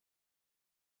 Bye-bye.